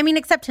 right? I mean,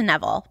 except to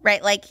Neville,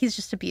 right? Like he's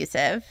just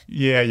abusive.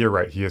 Yeah, you're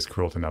right. He is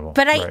cruel to Neville.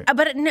 But right.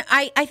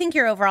 I think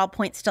your overall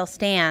point still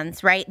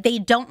stands, right? They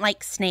don't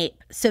like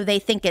Snape, so they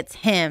think it's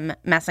him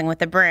messing with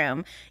the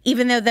broom,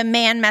 even though the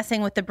man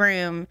messing with the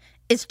broom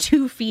is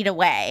 2 feet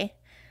away.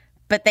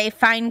 But they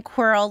find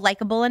Quirrell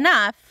likable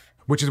enough.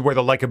 Which is where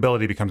the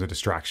likability becomes a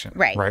distraction.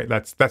 Right. Right.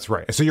 That's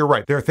right. So you're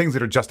right. There are things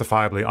that are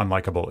justifiably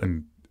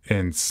unlikable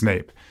in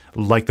Snape,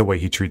 like the way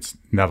he treats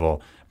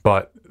Neville,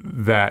 but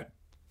that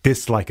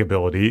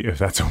dislikability, if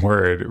that's a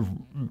word,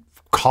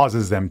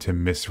 causes them to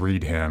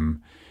misread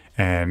him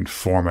and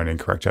form an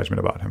incorrect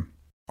judgment about him.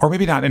 Or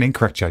maybe not an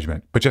incorrect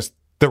judgment, but just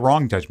the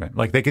wrong judgment.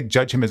 Like they could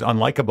judge him as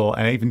unlikable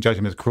and even judge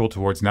him as cruel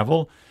towards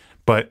Neville,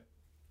 but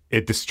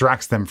it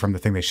distracts them from the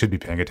thing they should be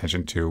paying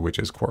attention to, which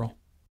is Quirrell.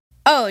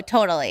 Oh,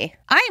 totally.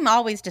 I'm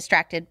always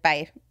distracted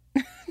by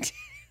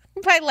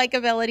by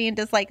likability and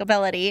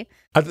dislikability.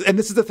 And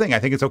this is the thing. I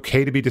think it's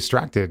okay to be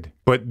distracted,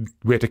 but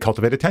we have to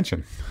cultivate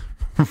attention,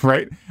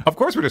 right? Of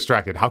course we're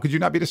distracted. How could you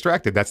not be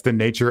distracted? That's the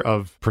nature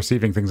of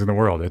perceiving things in the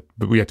world.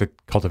 But we have to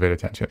cultivate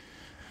attention.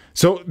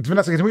 So,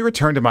 Vanessa, can we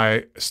return to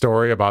my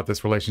story about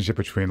this relationship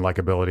between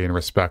likability and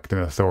respect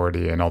and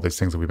authority and all these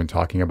things that we've been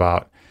talking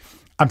about?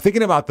 I'm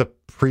thinking about the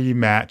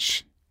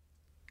pre-match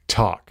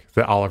talk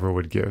that Oliver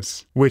Wood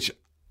gives, which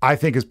I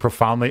think is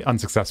profoundly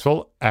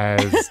unsuccessful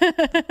as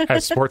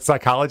sports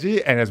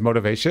psychology and as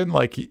motivation.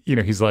 Like, you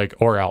know, he's like,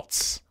 or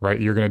else,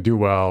 right? You're going to do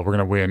well. We're going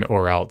to win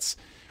or else,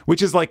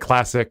 which is like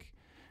classic,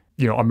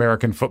 you know,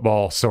 American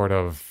football sort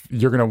of,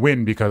 you're going to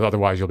win because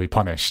otherwise you'll be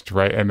punished,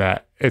 right? And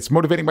that it's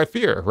motivating by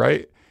fear,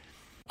 right?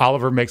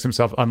 Oliver makes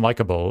himself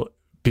unlikable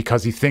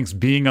because he thinks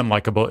being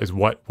unlikable is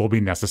what will be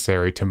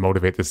necessary to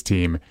motivate this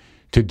team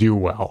to do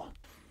well.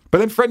 But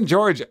then Fred and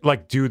George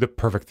like do the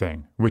perfect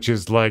thing, which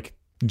is like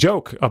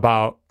joke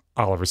about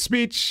Oliver's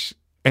speech,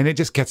 and it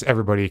just gets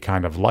everybody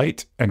kind of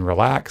light and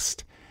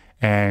relaxed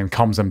and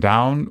calms them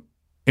down.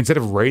 Instead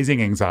of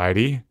raising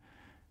anxiety,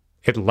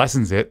 it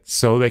lessens it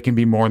so they can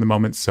be more in the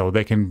moment, so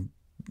they can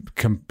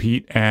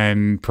compete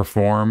and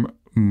perform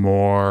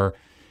more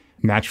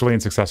naturally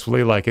and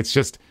successfully. Like, it's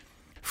just,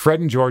 Fred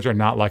and George are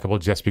not likable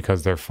just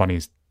because they're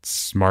funny,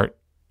 smart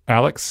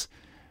Alex.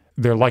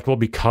 They're likable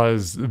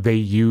because they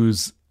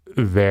use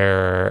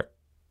their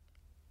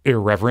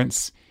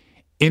irreverence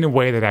in a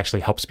way that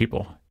actually helps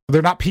people.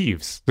 They're not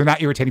peeves. They're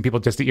not irritating people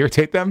just to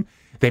irritate them.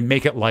 They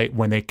make it light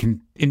when they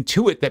can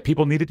intuit that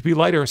people need it to be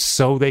lighter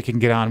so they can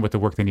get on with the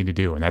work they need to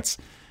do. And that's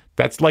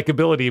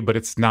likability, but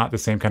it's not the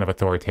same kind of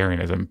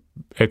authoritarianism.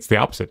 It's the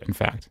opposite, in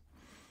fact.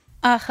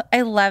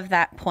 I love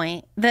that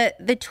point.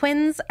 The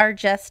twins are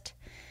just,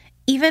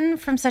 even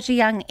from such a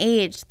young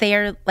age, they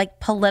are like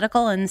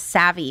political and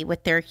savvy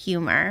with their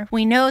humor.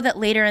 We know that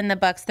later in the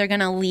books, they're going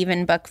to leave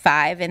in book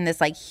 5 in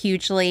this like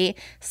hugely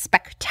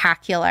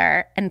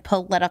spectacular and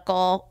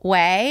political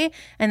way.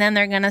 And then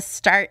they're going to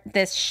start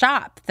this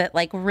shop that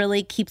like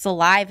really keeps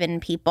alive in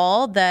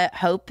people the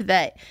hope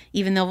that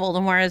even though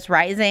Voldemort is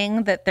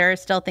rising, that there are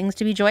still things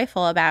to be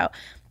joyful about.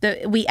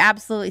 We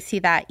absolutely see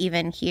that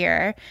even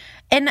here.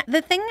 And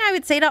the thing I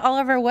would say to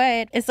Oliver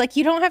Wood is like,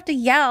 you don't have to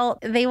yell.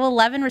 They will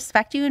love and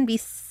respect you and be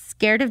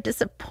scared of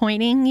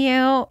disappointing you.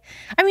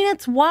 I mean,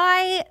 it's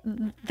why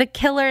the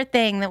killer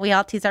thing that we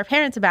all tease our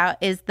parents about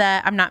is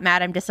the I'm not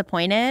mad, I'm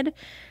disappointed.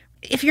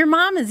 If your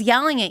mom is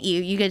yelling at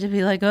you, you get to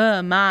be like,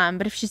 oh, mom.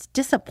 But if she's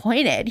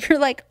disappointed, you're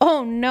like,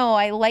 oh, no,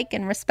 I like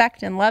and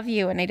respect and love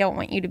you, and I don't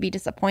want you to be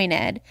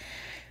disappointed.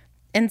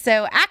 And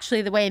so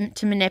actually the way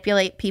to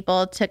manipulate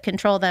people to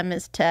control them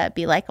is to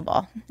be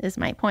likable, is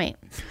my point.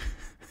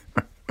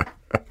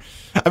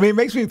 I mean, it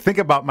makes me think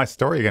about my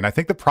story again. I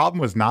think the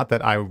problem was not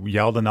that I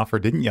yelled enough or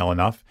didn't yell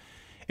enough.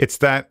 It's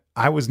that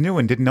I was new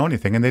and didn't know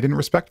anything and they didn't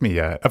respect me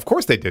yet. Of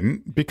course they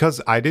didn't, because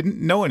I didn't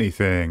know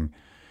anything.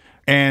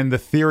 And the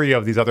theory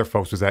of these other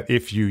folks was that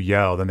if you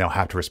yell, then they'll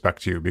have to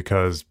respect you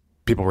because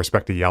people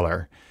respect a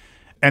yeller.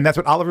 And that's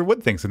what Oliver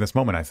Wood thinks in this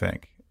moment, I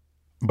think.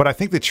 But I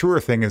think the truer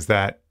thing is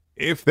that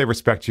if they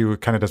respect you,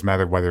 it kind of doesn't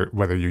matter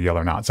whether you yell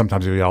or not.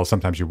 Sometimes you yell,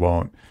 sometimes you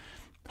won't.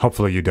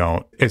 Hopefully you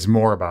don't. It's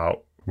more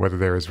about whether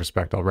there is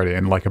respect already,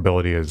 and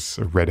likability is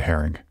a red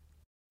herring.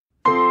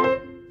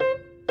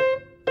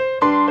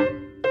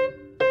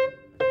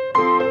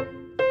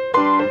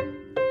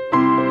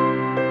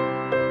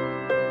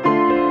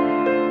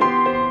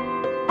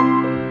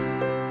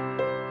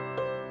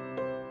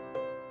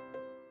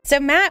 So,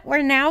 Matt,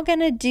 we're now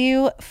going to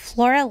do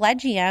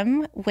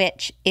Florilegium,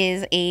 which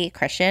is a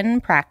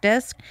Christian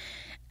practice.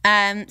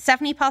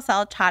 Stephanie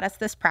Paulsell taught us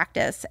this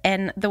practice,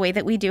 and the way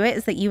that we do it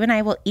is that you and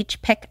I will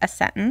each pick a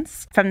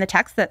sentence from the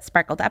text that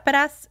sparkled up at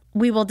us.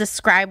 We will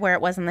describe where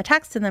it was in the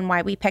text and then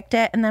why we picked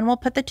it, and then we'll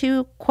put the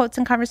two quotes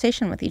in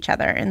conversation with each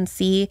other and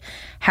see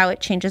how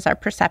it changes our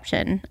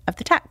perception of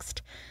the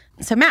text.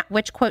 So, Matt,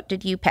 which quote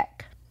did you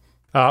pick?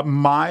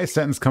 My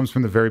sentence comes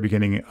from the very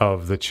beginning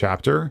of the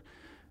chapter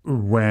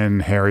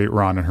when Harry,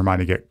 Ron, and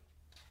Hermione get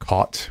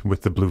caught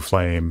with the blue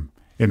flame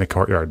in the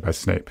courtyard by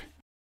Snape.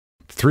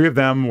 3 of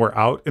them were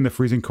out in the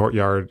freezing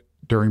courtyard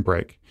during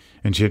break,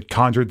 and she had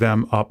conjured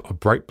them up a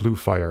bright blue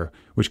fire,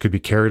 which could be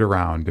carried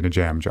around in a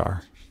jam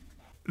jar.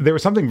 There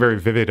was something very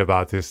vivid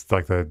about this,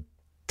 like the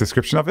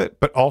description of it,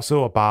 but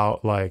also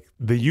about like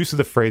the use of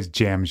the phrase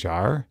jam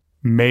jar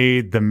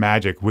made the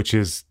magic, which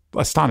is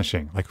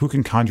astonishing. Like, who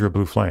can conjure a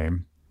blue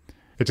flame?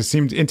 It just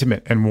seemed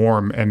intimate and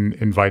warm and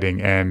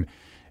inviting, and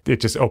it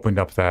just opened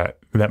up that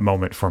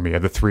moment for me.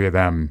 The 3 of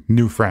them,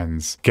 new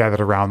friends, gathered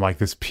around like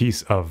this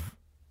piece of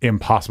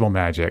impossible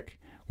magic,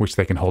 which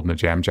they can hold in a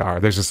jam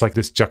jar. There's just like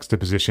this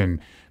juxtaposition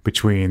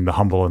between the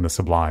humble and the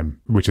sublime,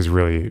 which is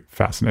really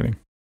fascinating.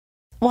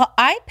 Well,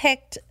 I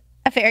picked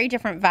a very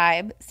different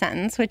vibe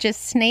sentence, which is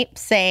Snape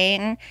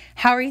saying,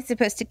 how are you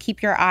supposed to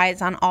keep your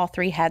eyes on all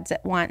 3 heads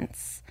at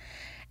once?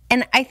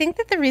 And I think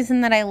that the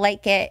reason that I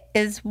like it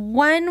is,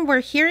 one,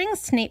 we're hearing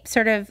Snape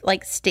sort of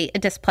like state a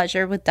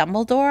displeasure with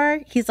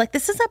Dumbledore. He's like,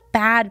 this is a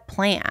bad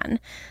plan.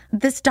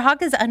 This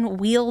dog is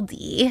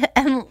unwieldy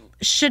and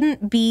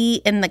shouldn't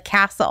be in the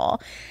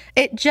castle.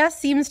 It just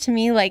seems to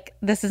me like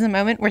this is a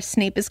moment where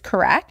Snape is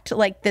correct.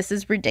 Like, this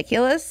is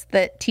ridiculous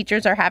that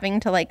teachers are having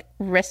to like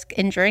risk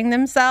injuring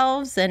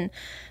themselves and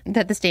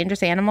that this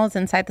dangerous animal is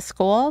inside the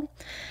school.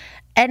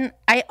 And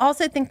I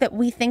also think that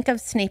we think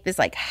of Snape as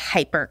like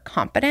hyper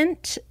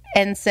competent.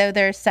 And so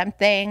there's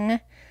something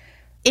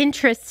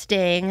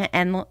interesting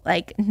and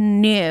like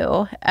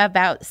new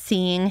about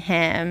seeing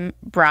him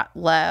brought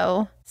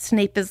low.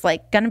 Snape is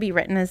like going to be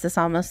written as this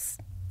almost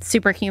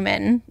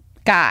superhuman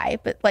guy,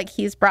 but like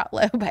he's brought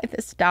low by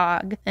this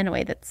dog in a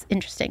way that's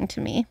interesting to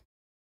me.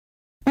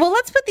 Well,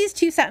 let's put these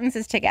 2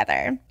 sentences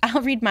together.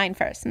 I'll read mine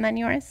first and then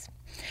yours.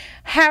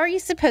 How are you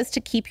supposed to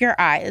keep your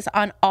eyes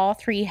on all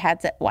 3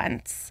 heads at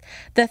once?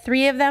 The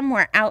 3 of them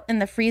were out in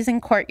the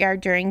freezing courtyard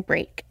during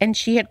break, and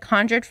she had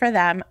conjured for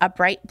them a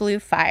bright blue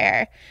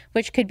fire,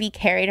 which could be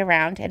carried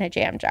around in a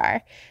jam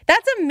jar.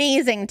 That's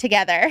amazing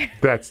together.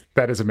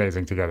 That is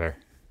amazing together.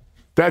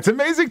 That's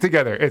amazing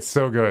together. It's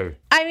so good.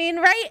 I mean,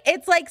 right?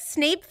 It's like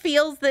Snape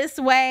feels this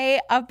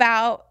way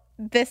about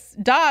this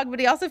dog, but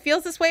he also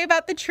feels this way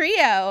about the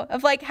trio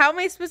of like, how am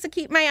I supposed to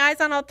keep my eyes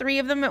on all three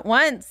of them at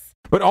once?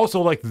 But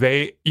also, like,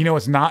 they,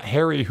 it's not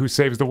Harry who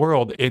saves the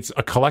world. It's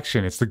a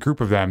collection. It's the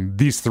group of them,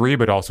 these three,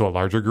 but also a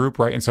larger group,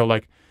 right? And so,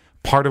 like,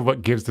 part of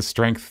what gives the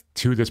strength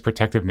to this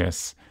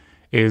protectiveness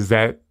is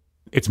that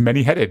it's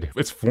many-headed.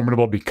 It's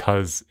formidable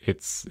because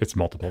it's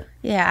multiple.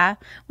 Yeah.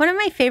 One of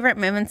my favorite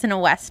moments in a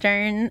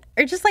Western,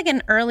 or just like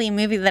an early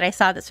movie that I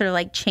saw that sort of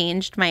like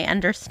changed my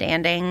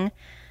understanding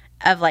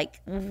of like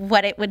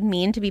what it would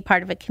mean to be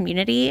part of a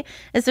community,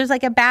 is there's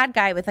like a bad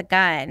guy with a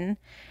gun,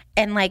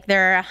 and like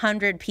there are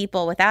 100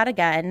 people without a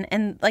gun,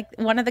 and like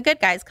one of the good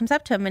guys comes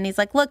up to him and he's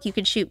like, look, you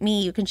can shoot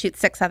me, you can shoot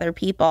 6 other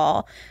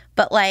people,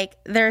 but like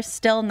there's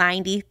still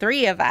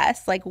 93 of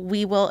us, like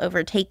we will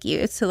overtake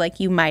you, so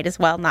like you might as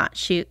well not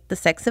shoot the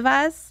 6 of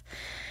us.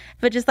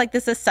 But just like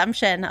this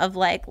assumption of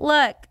like,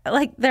 look,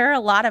 like there are a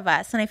lot of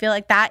us. And I feel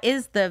like that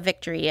is the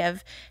victory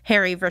of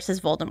Harry versus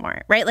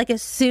Voldemort, right? Like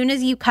as soon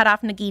as you cut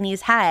off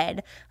Nagini's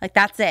head, like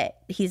that's it,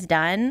 he's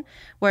done.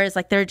 Whereas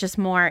like there are just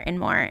more and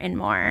more and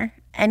more.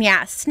 And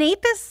yeah,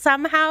 Snape is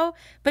somehow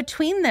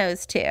between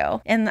those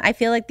two. And I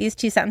feel like these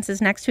two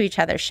sentences next to each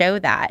other show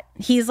that.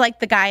 He's like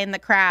the guy in the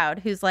crowd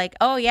who's like,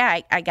 oh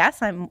yeah, I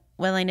guess I'm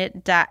willing to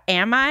die.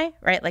 Am I?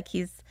 Right? Like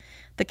he's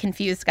the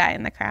confused guy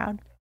in the crowd.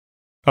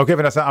 Okay,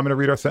 Vanessa, I'm going to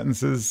read our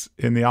sentences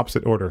in the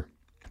opposite order.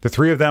 The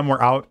 3 of them were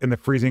out in the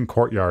freezing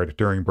courtyard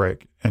during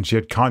break, and she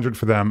had conjured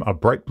for them a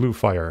bright blue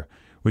fire,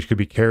 which could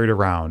be carried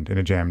around in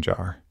a jam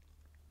jar.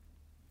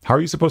 How are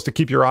you supposed to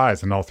keep your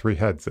eyes on all 3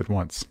 heads at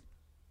once?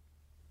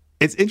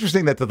 It's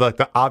interesting that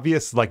the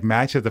obvious like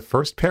match of the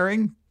first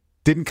pairing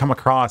didn't come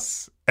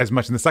across as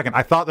much in the second.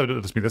 I thought that it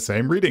would just be the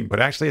same reading,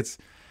 but actually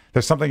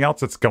there's something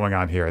else that's going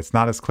on here. It's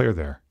not as clear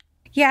there.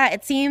 Yeah,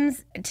 it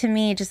seems to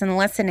me, just in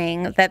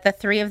listening, that the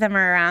 3 of them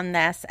are around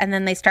this, and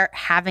then they start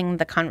having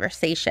the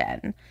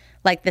conversation.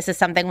 Like, this is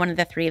something one of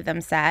the 3 of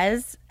them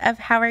says of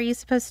how are you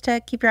supposed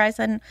to keep your eyes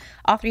on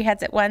all 3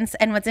 heads at once.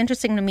 And what's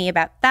interesting to me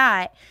about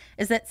that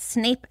is that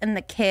Snape and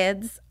the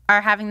kids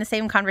are having the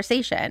same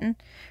conversation,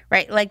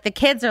 right? Like the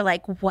kids are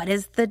like, what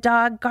is the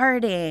dog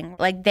guarding?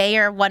 Like they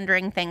are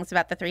wondering things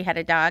about the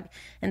 3-headed dog,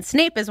 and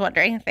Snape is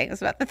wondering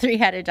things about the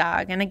 3-headed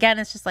dog. And again,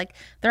 it's just like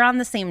they're on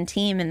the same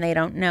team and they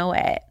don't know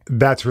it.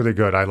 That's really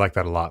good. I like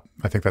that a lot.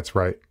 I think that's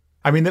right.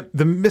 I mean,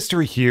 the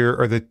mystery here,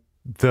 or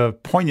the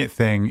poignant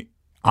thing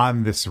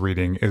on this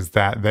reading, is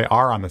that they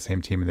are on the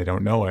same team and they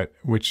don't know it,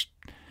 which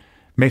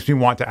makes me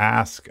want to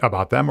ask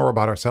about them or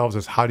about ourselves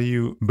is, how do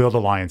you build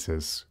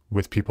alliances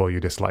with people you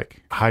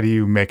dislike? How do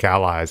you make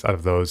allies out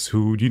of those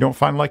who you don't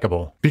find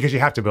likable? Because you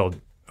have to build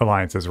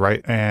alliances,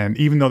 right? And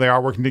even though they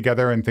are working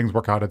together and things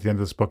work out at the end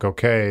of this book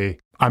okay,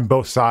 on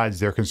both sides,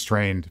 they're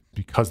constrained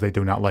because they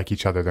do not like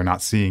each other. They're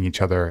not seeing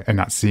each other and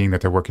not seeing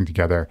that they're working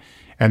together.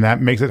 And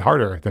that makes it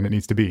harder than it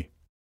needs to be.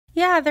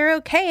 Yeah, they're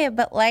okay,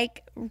 but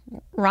like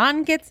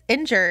Ron gets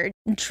injured.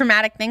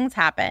 Traumatic things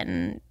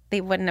happen.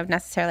 They wouldn't have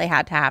necessarily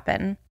had to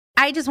happen.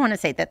 I just want to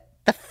say that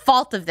the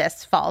fault of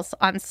this falls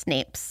on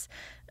Snape's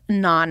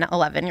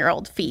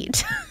non-11-year-old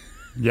feet.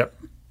 Yep.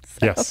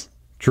 Yes.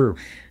 True.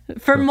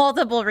 For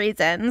multiple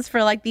reasons.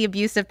 For like the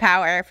abuse of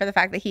power, for the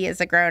fact that he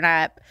is a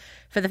grown-up,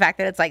 for the fact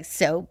that it's like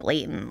so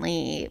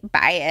blatantly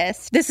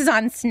biased. This is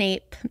on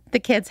Snape. The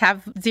kids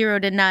have 0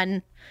 to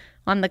none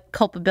on the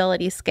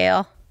culpability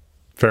scale.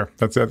 Fair.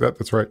 That's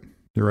right.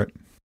 You're right.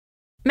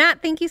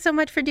 Matt, thank you so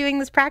much for doing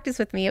this practice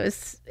with me. It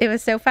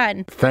was so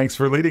fun. Thanks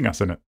for leading us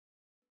in it.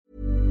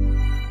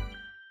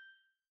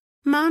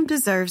 Mom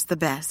deserves the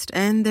best,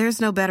 and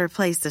there's no better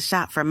place to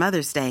shop for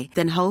Mother's Day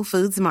than Whole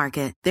Foods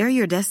Market. They're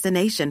your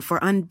destination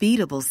for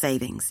unbeatable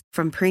savings,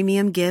 from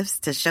premium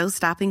gifts to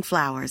show-stopping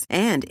flowers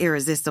and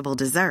irresistible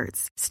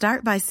desserts.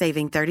 Start by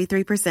saving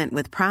 33%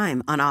 with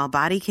Prime on all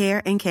body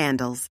care and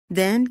candles.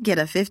 Then get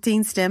a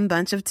 15-stem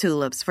bunch of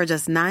tulips for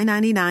just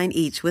 $9.99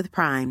 each with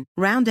Prime.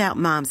 Round out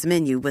Mom's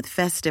menu with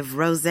festive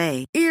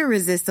rosé,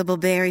 irresistible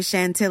berry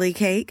chantilly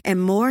cake,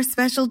 and more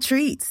special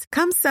treats.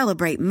 Come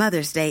celebrate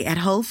Mother's Day at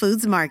Whole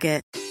Foods Market.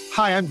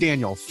 Hi, I'm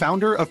Daniel,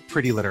 founder of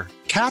Pretty Litter.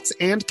 Cats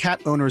and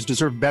cat owners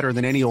deserve better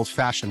than any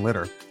old-fashioned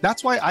litter.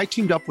 That's why I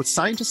teamed up with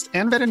scientists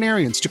and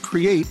veterinarians to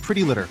create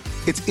Pretty Litter.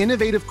 Its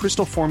innovative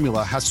crystal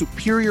formula has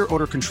superior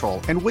odor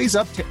control and weighs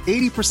up to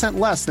 80%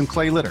 less than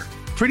clay litter.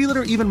 Pretty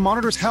Litter even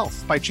monitors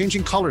health by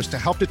changing colors to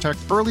help detect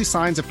early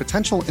signs of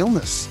potential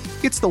illness.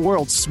 It's the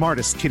world's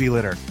smartest kitty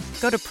litter.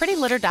 Go to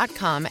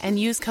prettylitter.com and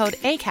use code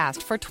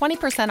ACAST for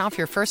 20% off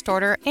your first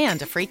order and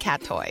a free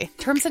cat toy.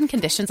 Terms and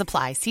conditions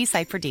apply. See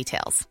site for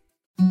details.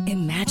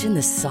 Imagine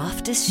the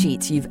softest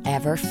sheets you've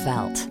ever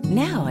felt.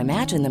 Now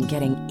imagine them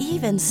getting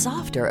even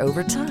softer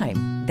over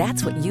time.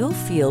 That's what you'll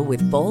feel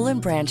with Boll &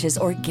 Branch's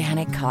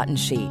organic cotton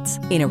sheets.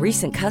 In a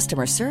recent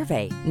customer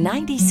survey,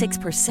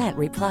 96%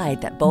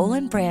 replied that Boll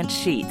 & Branch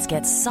sheets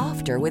get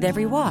softer with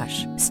every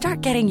wash.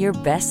 Start getting your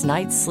best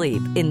night's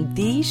sleep in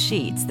these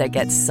sheets that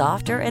get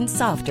softer and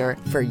softer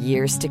for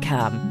years to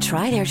come.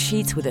 Try their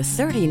sheets with a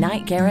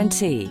 30-night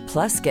guarantee.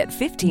 Plus, get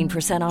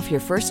 15% off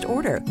your first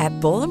order at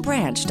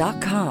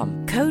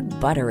bollandbranch.com. Code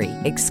BUTTERY.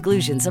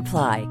 Exclusions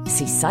apply.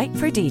 See site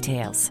for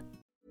details.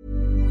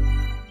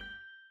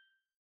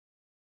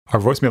 Our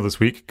voicemail this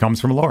week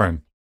comes from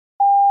Lauren.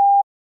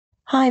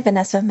 Hi,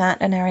 Vanessa, Matt,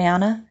 and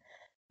Ariana.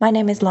 My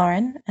name is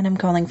Lauren, and I'm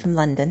calling from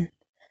London.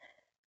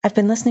 I've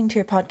been listening to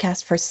your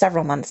podcast for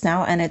several months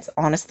now, and it's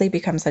honestly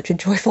become such a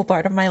joyful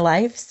part of my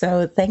life,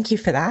 so thank you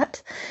for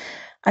that.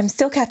 I'm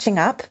still catching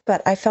up,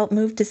 but I felt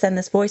moved to send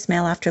this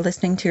voicemail after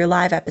listening to your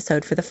live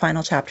episode for the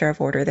final chapter of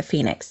Order of the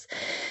Phoenix.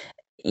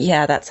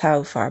 Yeah, that's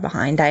how far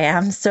behind I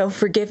am, so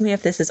forgive me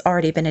if this has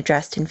already been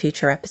addressed in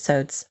future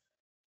episodes.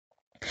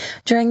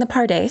 During the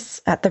Pardes,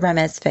 at the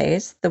Remez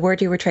phase, the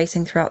word you were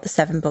tracing throughout the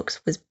 7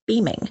 books was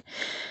beaming.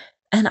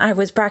 And I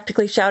was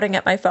practically shouting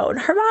at my phone,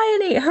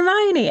 Hermione,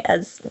 Hermione,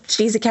 as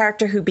she's a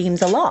character who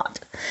beams a lot,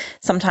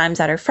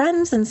 sometimes at her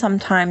friends and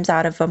sometimes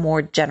out of a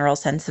more general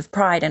sense of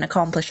pride and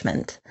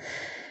accomplishment.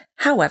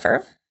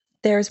 However,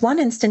 there's one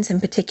instance in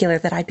particular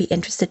that I'd be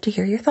interested to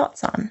hear your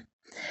thoughts on.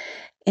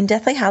 In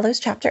Deathly Hallows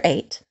Chapter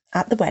 8,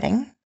 at the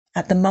wedding,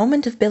 at the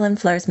moment of Bill and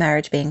Fleur's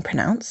marriage being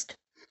pronounced,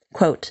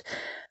 quote,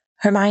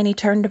 Hermione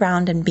turned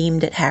around and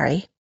beamed at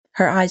Harry.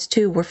 Her eyes,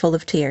 too, were full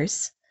of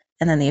tears.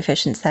 And then the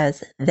officiant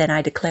says, then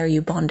I declare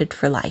you bonded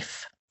for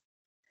life.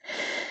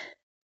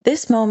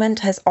 This moment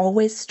has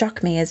always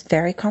struck me as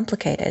very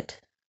complicated,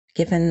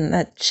 given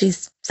that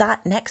she's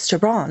sat next to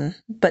Ron,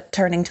 but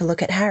turning to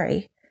look at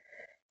Harry.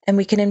 And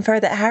we can infer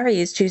that Harry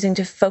is choosing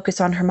to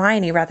focus on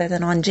Hermione rather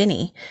than on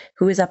Ginny,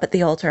 who is up at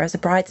the altar as a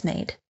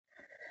bridesmaid.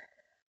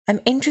 I'm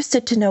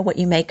interested to know what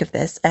you make of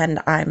this, and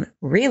I'm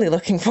really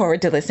looking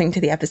forward to listening to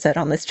the episode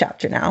on this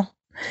chapter now.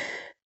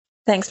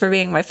 Thanks for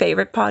being my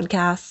favorite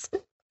podcast.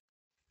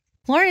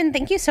 Lauren,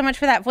 thank you so much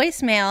for that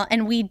voicemail,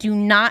 and we do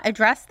not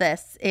address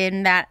this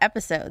in that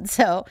episode,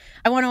 so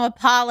I want to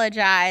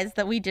apologize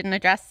that we didn't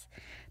address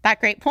that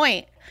great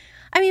point.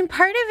 I mean,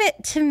 part of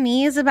it to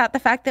me is about the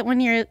fact that when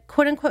you're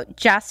quote-unquote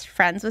just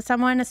friends with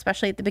someone,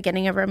 especially at the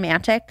beginning of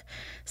romantic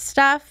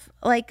stuff,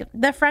 like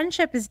the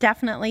friendship is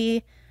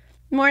definitely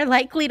more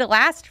likely to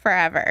last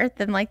forever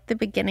than like the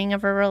beginning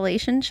of a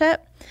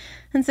relationship.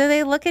 And so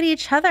they look at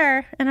each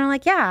other and are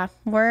like, yeah,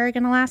 we're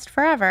going to last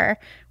forever.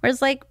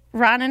 Whereas like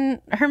Ron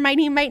and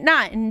Hermione might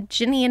not, and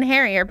Ginny and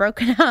Harry are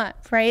broken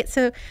up, right?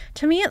 So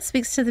to me, it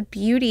speaks to the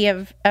beauty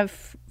of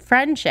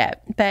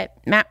friendship. But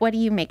Matt, what do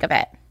you make of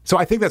it? So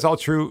I think that's all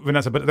true,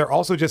 Vanessa, but there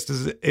also just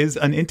is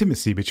an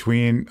intimacy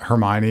between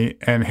Hermione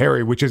and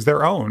Harry, which is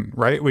their own,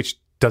 right? Which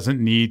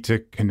doesn't need to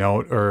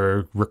connote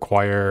or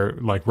require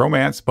like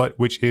romance, but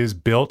which is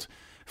built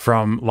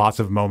from lots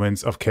of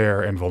moments of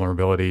care and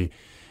vulnerability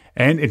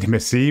and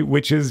intimacy,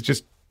 which is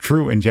just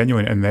true and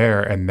genuine and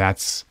there. And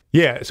that's,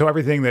 yeah. So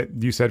everything that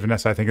you said,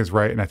 Vanessa, I think is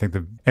right. And I think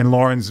and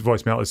Lauren's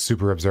voicemail is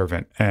super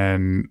observant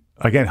and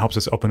again, helps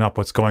us open up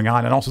what's going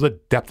on and also the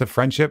depth of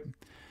friendship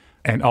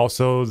and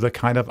also the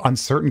kind of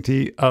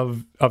uncertainty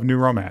of new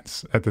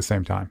romance at the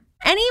same time.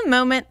 Any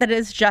moment that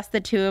is just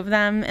the two of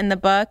them in the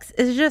books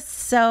is just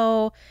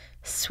so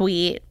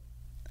sweet.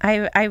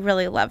 I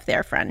really love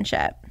their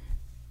friendship.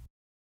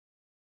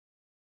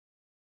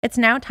 It's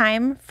now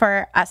time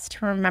for us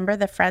to remember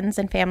the friends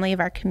and family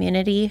of our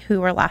community who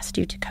were lost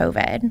due to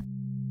COVID.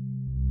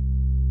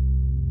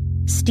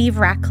 Steve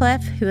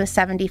Ratcliffe, who is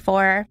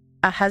 74,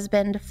 a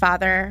husband,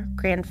 father,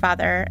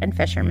 grandfather, and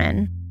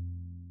fisherman.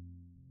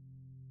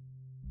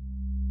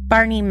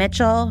 Barney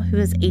Mitchell, who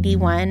is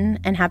 81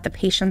 and had the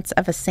patience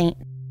of a saint.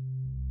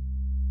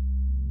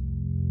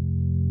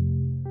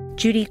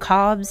 Judy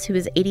Cobbs, who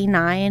is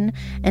 89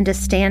 and a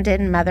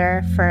stand-in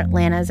mother for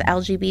Atlanta's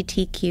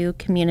LGBTQ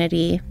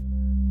community.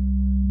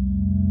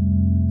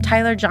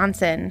 Tyler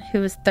Johnson,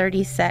 who is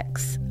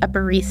 36, a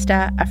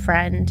barista, a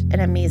friend, an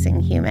amazing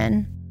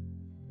human.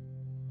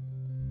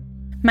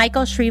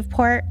 Michael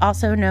Shreveport,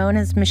 also known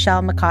as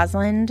Michelle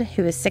McCausland,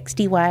 who is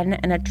 61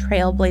 and a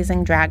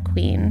trailblazing drag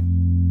queen.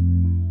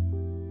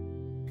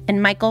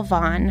 And Michael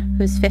Vaughn,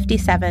 who's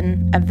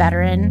 57, a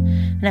veteran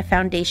and a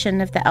foundation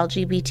of the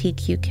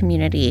LGBTQ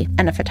community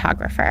and a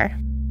photographer.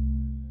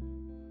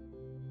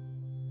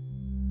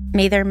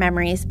 May their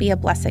memories be a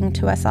blessing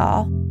to us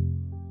all.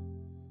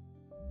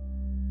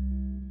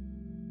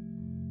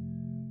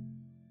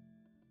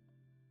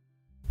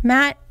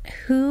 Matt,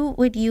 who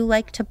would you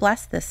like to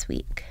bless this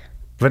week?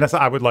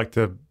 Vanessa, I would like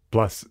to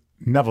bless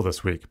Neville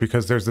this week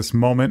because there's this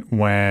moment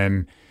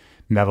when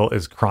Neville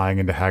is crying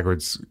into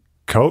Hagrid's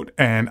coat.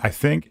 And I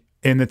think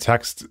in the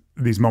text,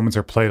 these moments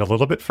are played a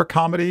little bit for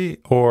comedy,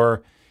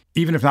 or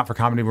even if not for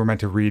comedy, we're meant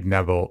to read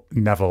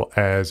Neville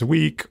as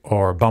weak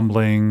or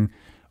bumbling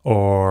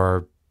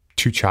or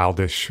too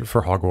childish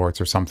for Hogwarts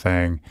or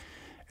something.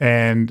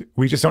 And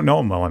we just don't know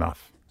him well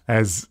enough.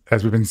 As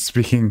we've been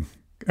speaking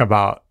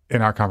about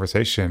in our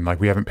conversation,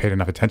 like we haven't paid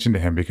enough attention to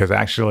him because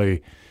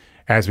actually,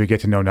 as we get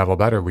to know Neville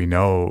better, we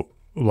know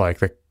like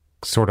the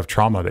sort of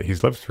trauma that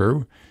he's lived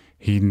through.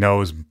 He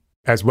knows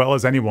as well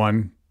as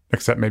anyone,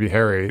 except maybe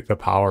Harry, the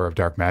power of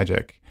dark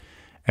magic.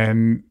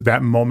 And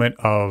that moment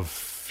of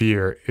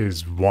fear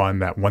is one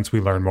that once we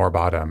learn more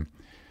about him,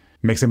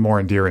 makes him more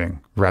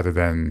endearing rather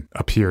than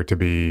appear to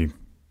be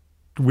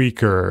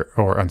weak or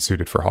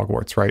unsuited for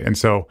Hogwarts, right? And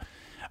so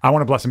I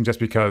want to bless him just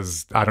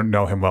because I don't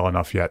know him well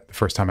enough yet the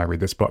first time I read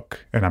this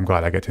book, and I'm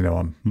glad I get to know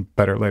him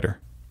better later.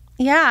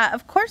 Yeah,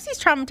 of course he's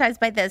traumatized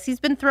by this. He's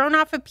been thrown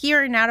off a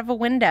pier and out of a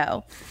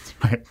window.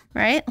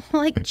 Right?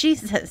 Like,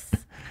 Jesus.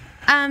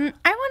 I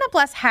want to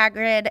bless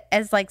Hagrid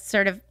as like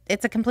sort of,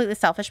 it's a completely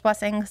selfish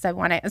blessing because I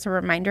want it as a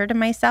reminder to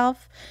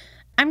myself.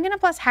 I'm going to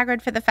bless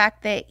Hagrid for the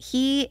fact that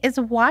he is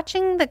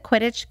watching the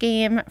Quidditch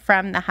game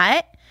from the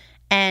hut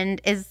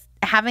and is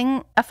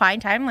having a fine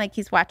time. Like,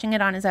 he's watching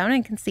it on his own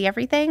and can see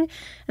everything.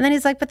 And then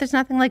he's like, but there's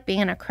nothing like being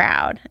in a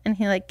crowd. And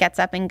he like gets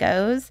up and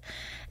goes.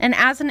 And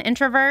as an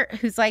introvert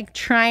who's like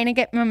trying to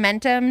get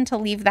momentum to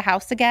leave the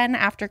house again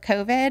after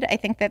COVID, I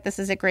think that this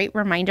is a great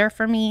reminder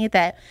for me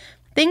that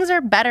things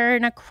are better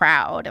in a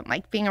crowd and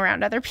like being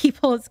around other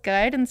people is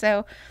good. And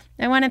so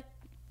I want to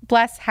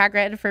bless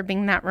Hagrid for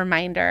being that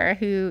reminder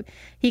who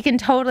he can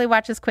totally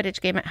watch his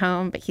Quidditch game at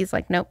home, but he's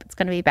like, nope, it's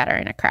going to be better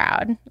in a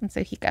crowd. And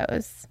so he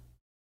goes.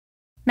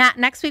 Matt,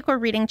 next week we're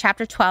reading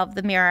chapter 12,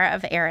 The Mirror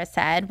of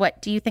Erised.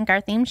 What do you think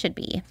our theme should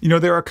be? You know,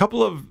 there are a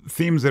couple of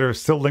themes that are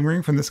still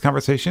lingering from this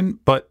conversation,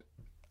 but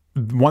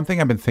one thing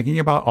I've been thinking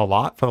about a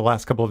lot for the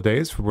last couple of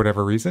days, for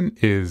whatever reason,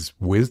 is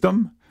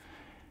wisdom.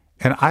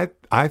 And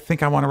I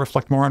think I want to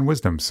reflect more on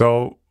wisdom.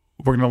 So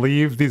we're going to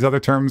leave these other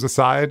terms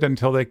aside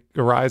until they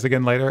arise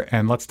again later.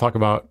 And let's talk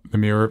about the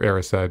Mirror of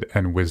Erised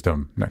and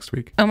wisdom next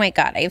week. Oh my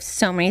God, I have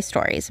so many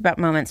stories about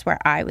moments where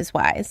I was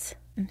wise.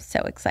 I'm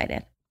so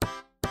excited.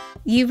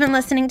 You've been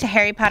listening to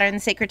Harry Potter and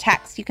the Sacred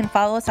Text. You can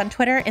follow us on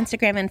Twitter,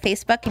 Instagram, and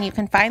Facebook, and you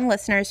can find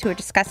listeners who are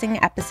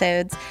discussing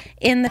episodes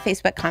in the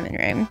Facebook Common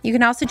Room. You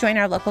can also join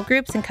our local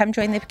groups and come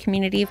join the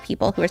community of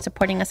people who are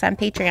supporting us on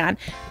Patreon.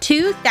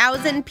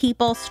 2,000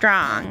 people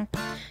strong.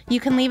 You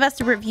can leave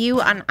us a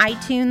review on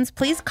iTunes.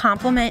 Please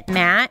compliment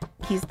Matt.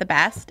 He's the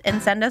best.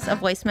 And send us a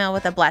voicemail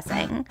with a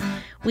blessing.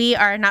 We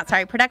are Not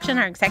Sorry Production.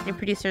 Our executive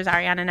producer is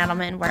Ariana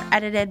Nettleman. We're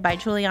edited by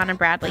Juliana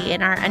Bradley,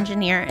 and our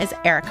engineer is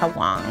Erica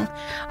Wong.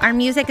 Our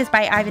music is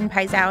by Ivan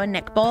Paisau and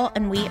Nick Bull,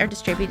 and we are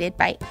distributed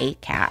by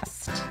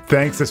Acast.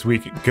 Thanks this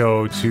week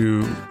go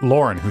to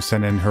Lauren, who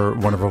sent in her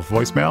wonderful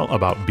voicemail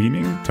about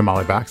beaming, to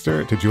Molly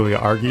Baxter, to Julia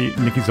Argy,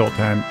 Nikki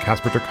Zoltan,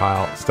 Casper ter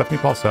Kyle, Stephanie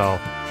Paulsell,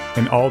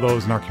 and all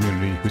those in our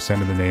community who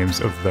send in the names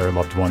of their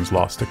loved ones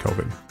lost to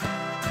COVID.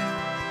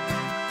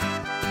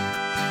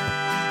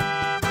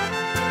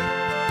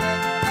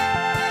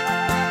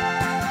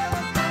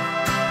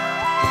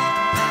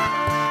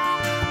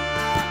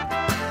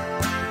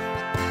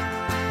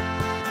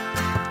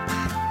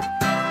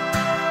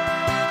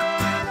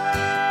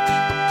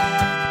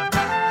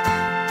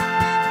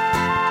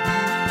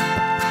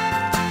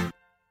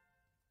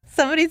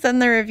 Somebody said in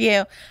the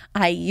review,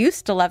 I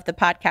used to love the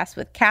podcast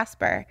with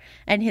Casper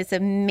and his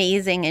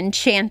amazing,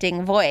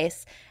 enchanting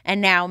voice.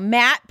 And now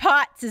Matt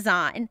Potts is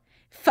on.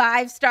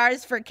 5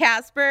 stars for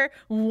Casper,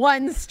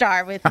 1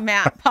 star with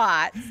Matt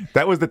Potts.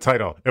 That was the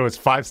title. It was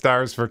 5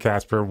 stars for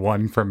Casper,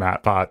 1 for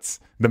Matt Potts.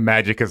 The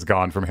magic is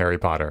gone from Harry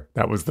Potter.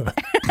 That was the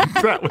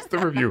that was the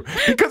review.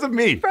 Because of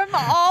me. From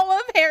all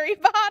of Harry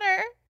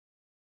Potter.